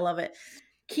in the middle of it.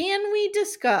 Can we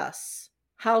discuss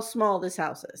how small this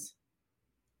house is?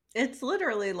 It's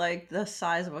literally like the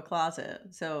size of a closet.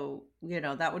 So,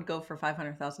 that would go for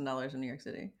 $500,000 in New York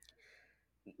City.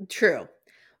 True.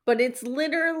 But it's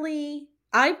literally,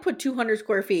 I put 200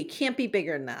 square feet. Can't be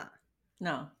bigger than that.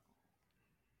 No.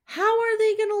 How are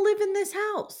they going to live in this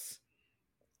house?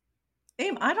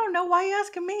 Aim, I don't know. Why are you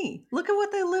asking me? Look at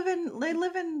what they live in. They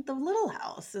live in the little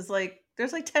house. There's like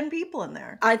 10 people in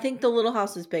there. I think the little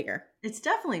house is bigger. It's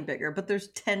definitely bigger, but there's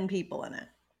 10 people in it.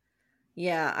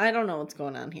 Yeah, I don't know what's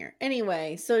going on here.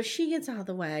 Anyway, so she gets out of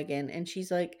the wagon and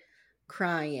she's like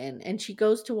crying and she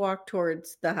goes to walk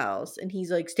towards the house and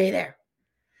he's like, stay there.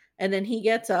 And then he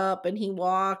gets up and he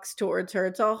walks towards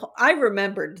her. I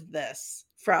remembered this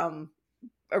from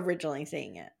originally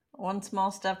seeing it. One small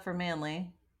step for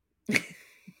manly.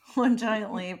 One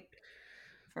giant leap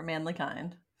for manly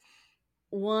kind.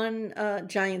 One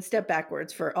giant step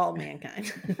backwards for all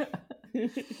mankind.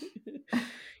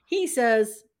 He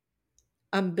says,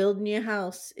 I'm building you a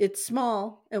house. It's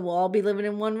small and we'll all be living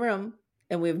in one room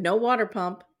and we have no water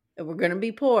pump and we're going to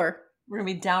be poor. We're going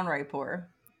to be downright poor.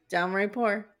 Downright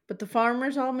poor. But the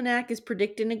Farmer's Almanac is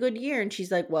predicting a good year. And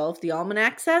she's like, well, if the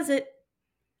Almanac says it.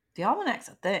 The Almanac's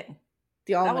a thing.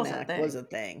 The Almanac was a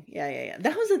thing. Yeah.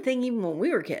 That was a thing even when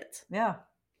we were kids. Yeah.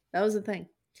 That was a thing.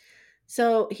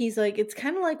 So he's like, it's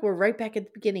kind of like we're right back at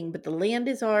the beginning, but the land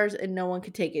is ours and no one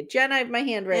could take it. Jen, I have my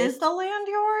hand raised. Is the land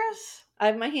yours? I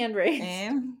have my hand raised.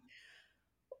 Same.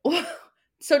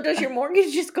 So does your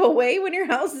mortgage just go away when your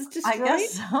house is destroyed? I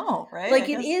guess so, right? Like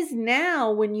it is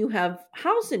now when you have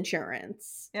house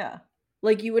insurance. Yeah.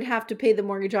 Like you would have to pay the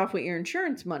mortgage off with your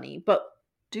insurance money. But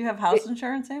do you have house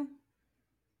insurance, Sam?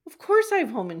 Of course I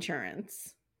have home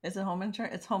insurance. Is it home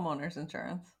insurance? It's homeowner's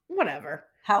insurance. Whatever.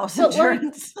 House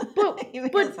insurance.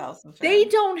 But house insurance. They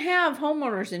don't have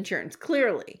homeowner's insurance,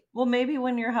 clearly. Well, maybe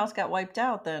when your house got wiped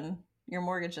out, then your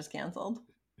mortgage is canceled.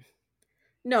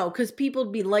 No, because people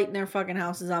would be lighting their fucking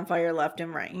houses on fire left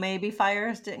and right. Maybe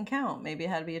fires didn't count. Maybe it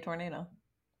had to be a tornado.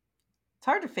 It's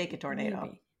hard to fake a tornado.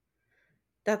 Maybe.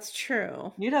 That's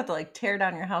true. You'd have to tear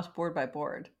down your house board by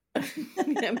board.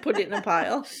 And put it in a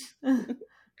pile.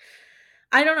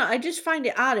 I don't know. I just find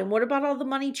it odd. And what about all the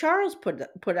money Charles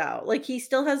put out? Like he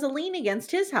still has a lien against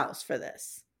his house for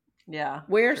this. Yeah.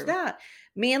 Where's true. that?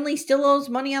 Manly still owes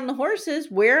money on the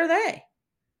horses. Where are they?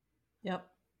 Yep.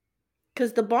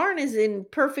 Because the barn is in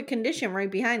perfect condition right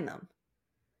behind them.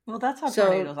 Well, that's how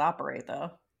tornadoes operate,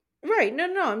 though. Right. No.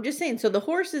 I'm just saying. So the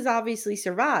horses obviously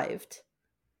survived.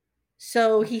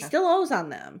 So he still owes on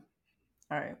them.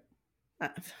 All right.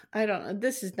 I don't know.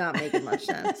 This is not making much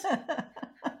sense.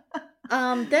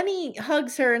 Then he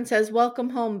hugs her and says, welcome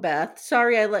home, Beth.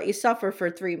 Sorry I let you suffer for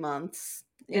 3 months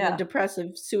in a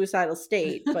depressive, suicidal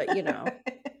state, but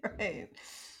Right.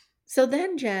 So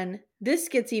then, Jen, this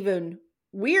gets even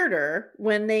weirder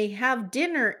when they have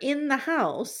dinner in the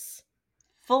house.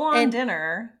 Full-on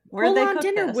dinner. Where'd they cook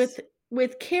dinner this?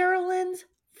 with Carolyn's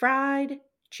fried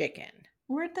chicken.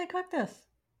 Where'd they cook this?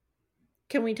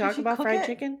 Can we talk about fried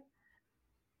chicken?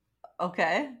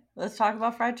 Okay, let's talk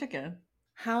about fried chicken.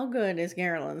 How good is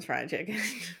Carolyn's fried chicken?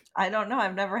 I don't know.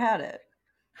 I've never had it.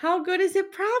 How good is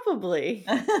it? Probably.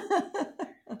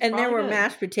 And there were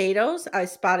mashed potatoes. I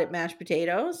spotted mashed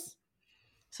potatoes.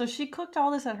 So she cooked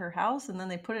all this at her house and then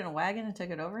they put it in a wagon and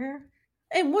took it over here?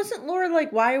 And wasn't Laura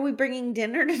like, why are we bringing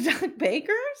dinner to Doc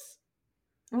Baker's?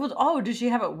 Well, did she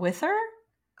have it with her?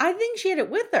 I think she had it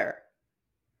with her.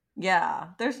 Yeah,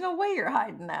 there's no way you're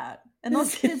hiding that. And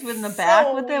those This kids is in the back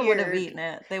so with it would have weird. eaten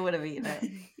it. They would have eaten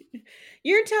it.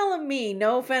 You're telling me,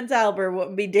 no offense, Albert,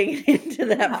 wouldn't be digging into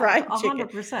that fried chicken.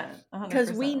 100%.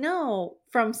 Because we know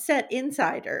from set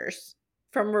insiders,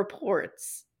 from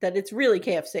reports, that it's really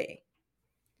KFC.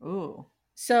 Ooh.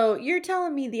 So you're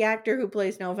telling me the actor who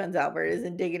plays No Offense Albert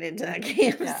isn't digging into that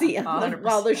KFC Yeah, while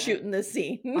they're 100%. shooting this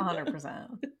scene. 100%.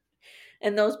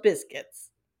 And those biscuits.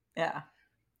 Yeah.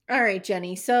 All right,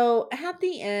 Jenny. So at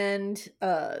the end,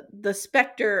 the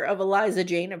specter of Eliza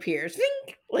Jane appears.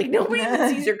 Think! Like nobody even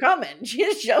sees her coming. She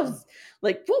just shows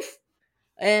like poof.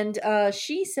 And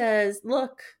she says,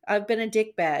 "Look, I've been a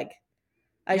dickbag.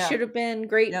 I Yeah. should have been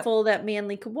grateful that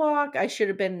Manly could walk. I should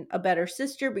have been a better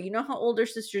sister, but you know how older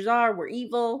sisters are. We're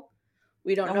evil.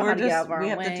 We don't And know we're how to get out just, of our we own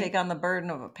have way. to take on the burden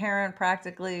of a parent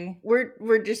practically.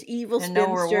 We're just evil And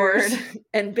no spinsters reward.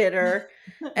 and bitter.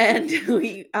 And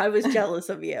I was jealous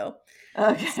of you."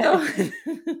 Okay.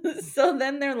 So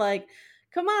then they're like,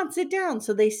 "Come on, sit down."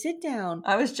 So they sit down.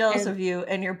 I was jealous and- of you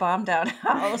and your bombed out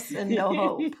house and no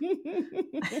hope.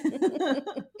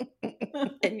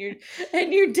 and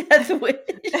your death wish.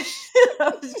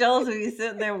 I was jealous of you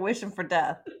sitting there wishing for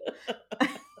death.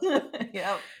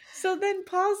 Yep. So then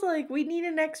Paul's like, "We need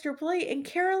an extra plate," and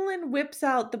Carolyn whips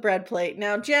out the bread plate.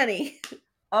 Now, Jenny,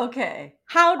 Okay.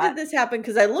 how did this happen?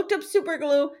 Because I looked up super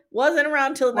glue, wasn't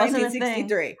around till Wasn't a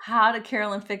 1963. thing. How did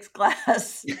Carolyn fix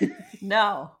glass?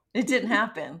 No, it didn't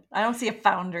happen. I don't see a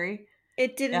foundry.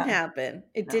 It didn't happen.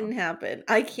 It didn't happen.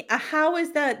 I can't. How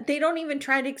is that? They don't even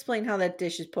try to explain how that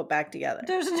dish is put back together.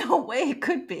 There's no way it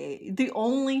could be. The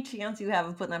only chance you have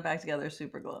of putting that back together is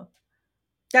super glue.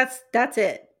 That's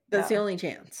it. That's the Yeah. only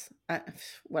chance.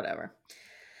 Whatever.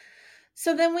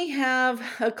 So then we have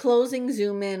a closing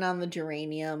zoom in on the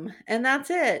geranium, and that's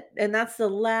it. And that's the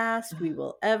last we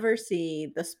will ever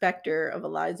see the specter of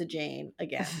Eliza Jane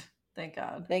again. Thank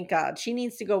God. Thank God. She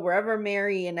needs to go wherever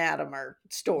Mary and Adam are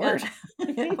stored.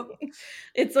 Yeah.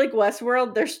 It's like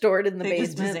Westworld. They're stored in the They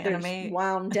just basement. They're just disanimate.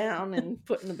 wound down and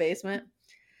put in the basement.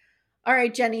 All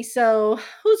right, Jenny. So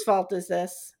whose fault is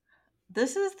this?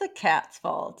 This is the cat's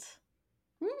fault.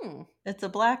 Hmm. It's a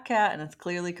black cat and it's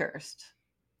clearly cursed.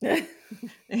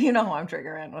 You know who I'm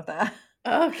triggering with that.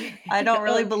 Okay. I don't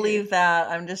really Okay. believe that.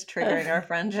 I'm just triggering our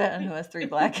friend Jen, who has 3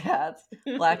 black cats.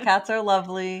 Black cats are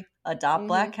lovely. Adopt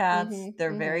black cats.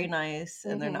 They're very nice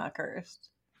and they're not cursed.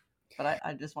 But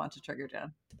I just want to trigger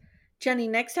Jen. Jenny,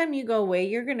 next time you go away,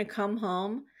 you're going to come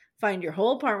home, find your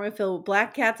whole apartment filled with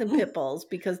black cats and pit bulls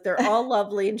because they're all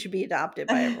lovely and should be adopted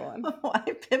by everyone. Why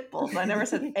pit bulls? I never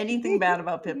said anything bad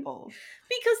about pit bulls.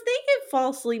 Because they get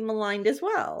falsely maligned as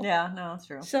well. Yeah, no, it's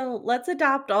true. So let's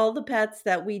adopt all the pets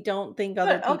that we don't think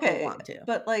other people want to.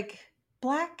 But like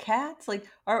black cats, like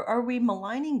are we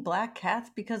maligning black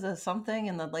cats because of something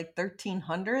in the like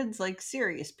 1300s? Like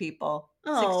serious people,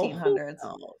 1600s.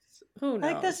 Who knows?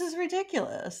 Like this is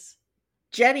ridiculous.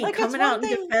 Jenny like, coming it's out one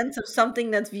in thing- defense of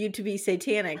something that's viewed to be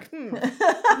satanic.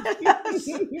 Yes.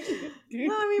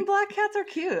 No, I mean black cats are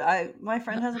cute. My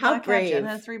friend has a How black cat. Jen brave.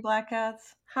 has 3 black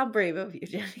cats. How brave of you,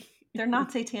 Jenny. They're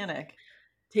not satanic.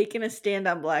 Taking a stand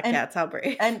on black And- cats. How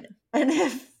brave. And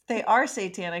if they are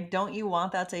satanic, don't you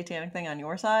want that satanic thing on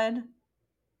your side?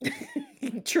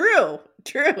 True.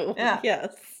 Yeah.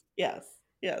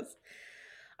 Yes.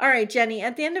 All right, Jenny.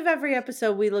 At the end of every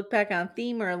episode, we look back on a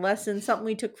theme or a lesson, something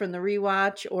we took from the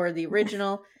rewatch or the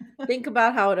original. Think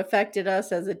about how it affected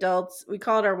us as adults. We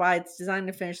call it our why. It's designed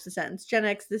to finish the sentence. Gen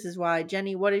X, this is why.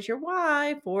 Jenny, what is your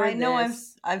why for I know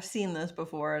this? I've seen this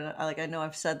before, and I know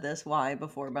I've said this why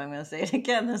before, but I'm going to say it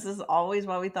again. This is always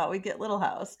why we thought we'd get Little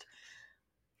Housed.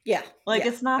 Yeah. Like, yeah.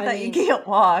 it's not I that mean- you can't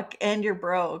walk and you're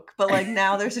broke, but like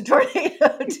now there's a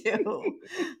tornado too.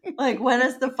 Like, when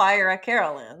is the fire at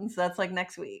Carolyn's? That's like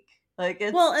next week. Like,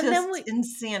 it's Well, and just then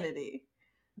insanity.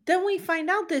 Then we find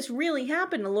out this really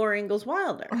happened to Laura Ingalls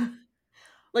Wilder.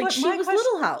 Like, But she my was question-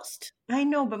 Little Housed. I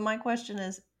know, but my question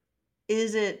is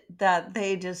it that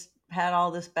they just had all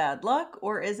this bad luck,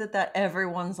 or is it that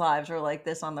everyone's lives were like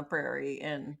this on the prairie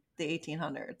in the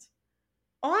 1800s?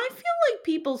 Oh, I feel like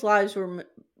people's lives were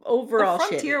overall the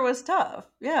frontier shitty. was tough.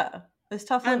 Yeah, it's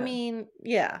tough I living. mean,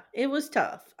 yeah, it was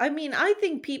tough. I mean, I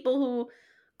think people who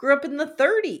grew up in the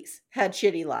 30s had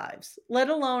shitty lives, let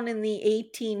alone in the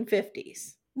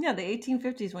 1850s. Yeah, the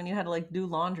 1850s when you had to like do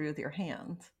laundry with your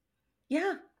hands.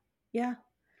 Yeah.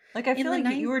 Like, I In feel the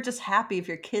like you were just happy if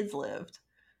your kids lived.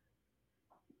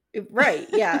 Right.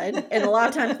 Yeah. And a lot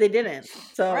of times they didn't.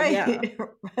 So, Right. yeah,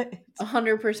 Right.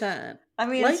 100%. I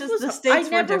mean, Life it's just was, the stakes I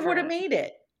never were would have different. made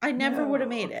it. I never would have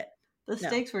No. made it. The No.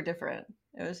 stakes were different.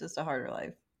 It was just a harder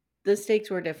life. The stakes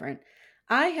were different.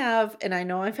 I have, and I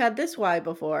know I've had this why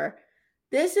before.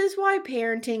 This is why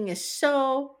parenting is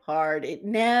so hard. It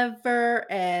never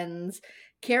ends.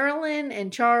 Carolyn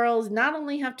and Charles not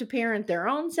only have to parent their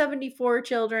own 74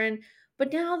 children,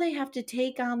 but now they have to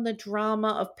take on the drama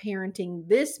of parenting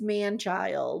this man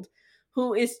child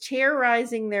who is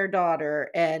terrorizing their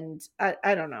daughter. And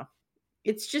I don't know.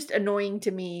 It's just annoying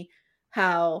to me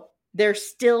how they're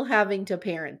still having to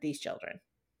parent these children.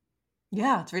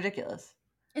 Yeah, it's ridiculous.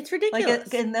 It's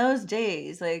ridiculous. Like in those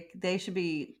days, like they should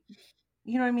be,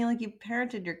 you know what I mean? Like you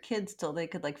parented your kids till they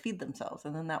could like feed themselves,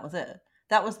 and then that was it.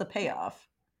 That was the payoff.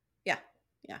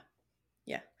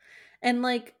 Yeah. And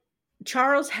like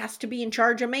Charles has to be in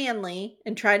charge of Manly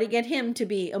and try to get him to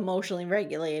be emotionally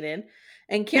regulated.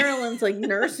 And Carolyn's like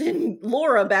nursing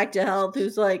Laura back to health,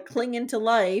 who's like clinging to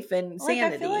life and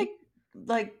sanity. I feel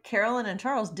like Carolyn and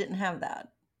Charles didn't have that.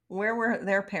 Where were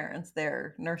their parents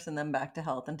there nursing them back to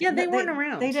health? And they weren't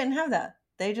around. They didn't have that.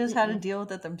 They just had to deal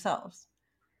with it themselves.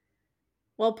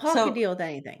 Well, Paul could deal with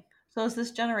anything. So is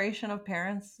this generation of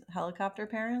parents helicopter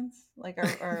parents? Like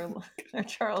are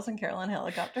Charles and Carolyn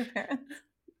helicopter parents?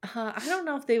 I don't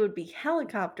know if they would be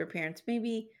helicopter parents.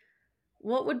 Maybe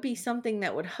what would be something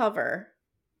that would hover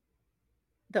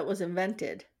that was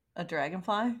invented? A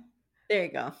dragonfly? There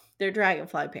you go. They're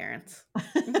dragonfly parents.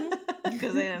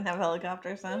 Because they didn't have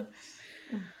helicopters then.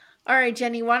 All right,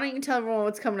 Jenny, why don't you tell everyone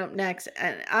what's coming up next?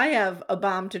 And I have a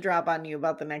bomb to drop on you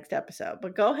about the next episode,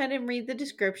 but go ahead and read the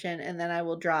description and then I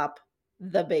will drop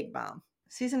the big bomb.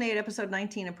 Season 8, episode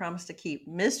 19, A Promise to Keep.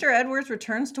 Mr. Edwards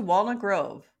returns to Walnut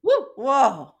Grove. Woo!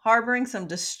 Whoa! Harboring some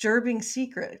disturbing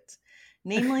secrets.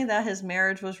 Namely that his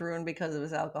marriage was ruined because of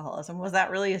his alcoholism. Was that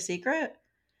really a secret?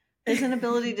 His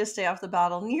inability to stay off the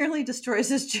bottle nearly destroys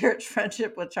his cherished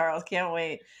friendship with Charles. Can't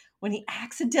wait. When he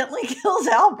accidentally kills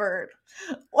Albert.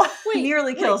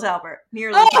 Nearly kills Albert.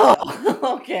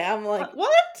 Okay. I'm like,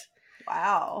 what?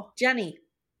 Wow. Jenny,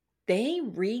 they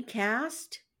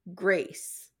recast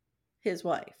Grace, his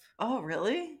wife. Oh,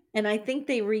 really? And I think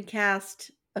they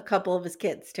recast a couple of his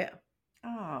kids too.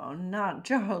 Oh, not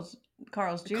Carl's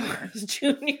Jr. Carl's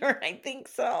Jr., I think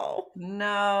so.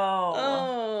 No.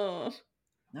 Oh.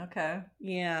 Okay.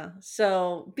 Yeah.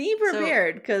 So be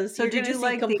prepared because you're going to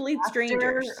see complete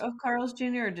strangers of Carl's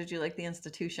Jr. or did you like the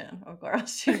institution of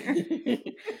Carl's Jr.?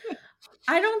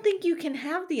 I don't think you can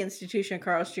have the institution of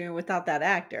Carl's Jr. without that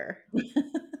actor.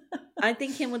 I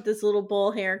think him with this little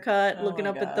bowl haircut, looking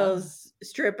up at those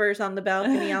strippers on the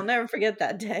balcony. I'll never forget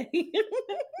that day.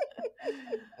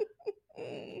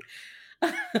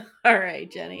 All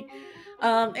right, Jenny.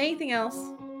 Anything else?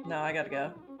 No, I gotta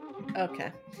go.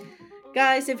 Okay.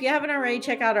 Guys, if you haven't already,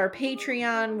 check out our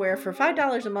Patreon, where for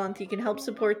 $5 a month, you can help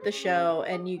support the show,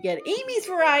 and you get Amy's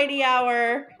Variety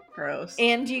Hour. Gross.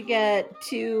 And you get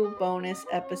 2 bonus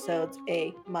episodes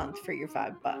a month for your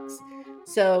 $5.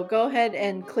 So go ahead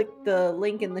and click the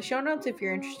link in the show notes if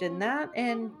you're interested in that,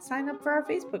 and sign up for our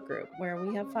Facebook group, where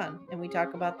we have fun, and we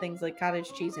talk about things like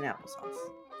cottage cheese and applesauce.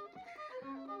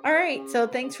 All right, so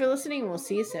thanks for listening. We'll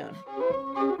see you soon.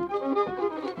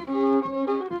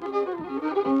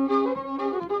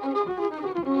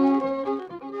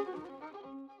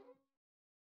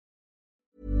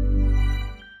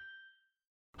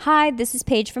 Hi, this is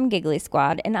Paige from Giggly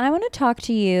Squad, and I want to talk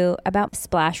to you about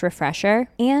Splash Refresher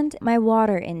and my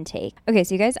water intake. Okay,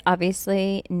 so you guys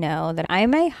obviously know that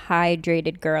I'm a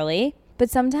hydrated girly,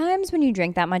 but sometimes when you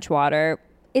drink that much water,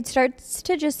 it starts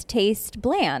to just taste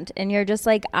bland, and you're just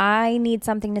like, I need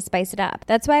something to spice it up.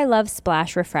 That's why I love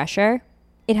Splash Refresher.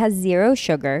 It has 0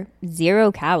 sugar,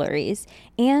 0 calories,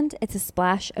 and it's a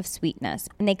splash of sweetness.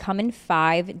 And they come in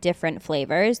 5 different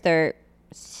flavors. They're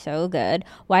so good.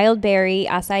 Wild berry,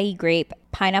 acai grape,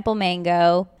 pineapple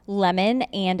mango, lemon,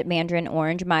 and mandarin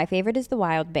orange. My favorite is the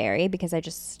wild berry because I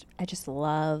just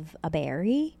love a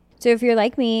berry. So if you're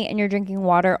like me and you're drinking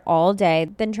water all day,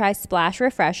 then try Splash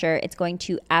Refresher. It's going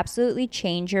to absolutely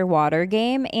change your water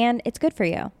game, and it's good for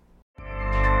you.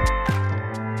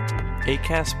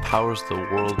 Acast powers the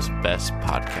world's best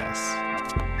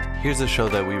podcasts. Here's a show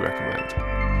that we recommend.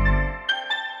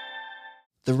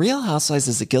 The Real Housewives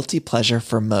is a guilty pleasure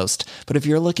for most, but if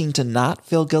you're looking to not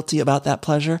feel guilty about that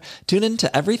pleasure, tune in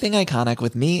to Everything Iconic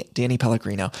with me, Danny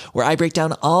Pellegrino, where I break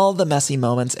down all the messy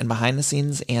moments and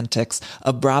behind-the-scenes antics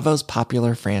of Bravo's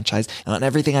popular franchise. And on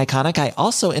Everything Iconic, I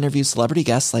also interview celebrity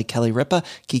guests like Kelly Ripa,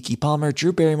 Keke Palmer,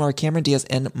 Drew Barrymore, Cameron Diaz,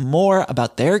 and more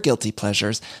about their guilty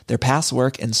pleasures, their past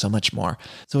work, and so much more.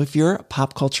 So if you're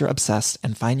pop culture obsessed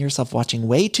and find yourself watching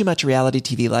way too much reality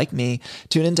TV like me,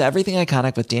 tune in to Everything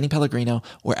Iconic with Danny Pellegrino,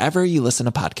 wherever you listen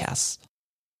to podcasts.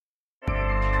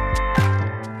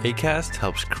 Acast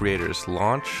helps creators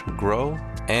launch, grow,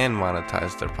 and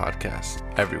monetize their podcasts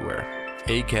everywhere.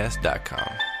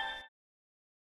 Acast.com.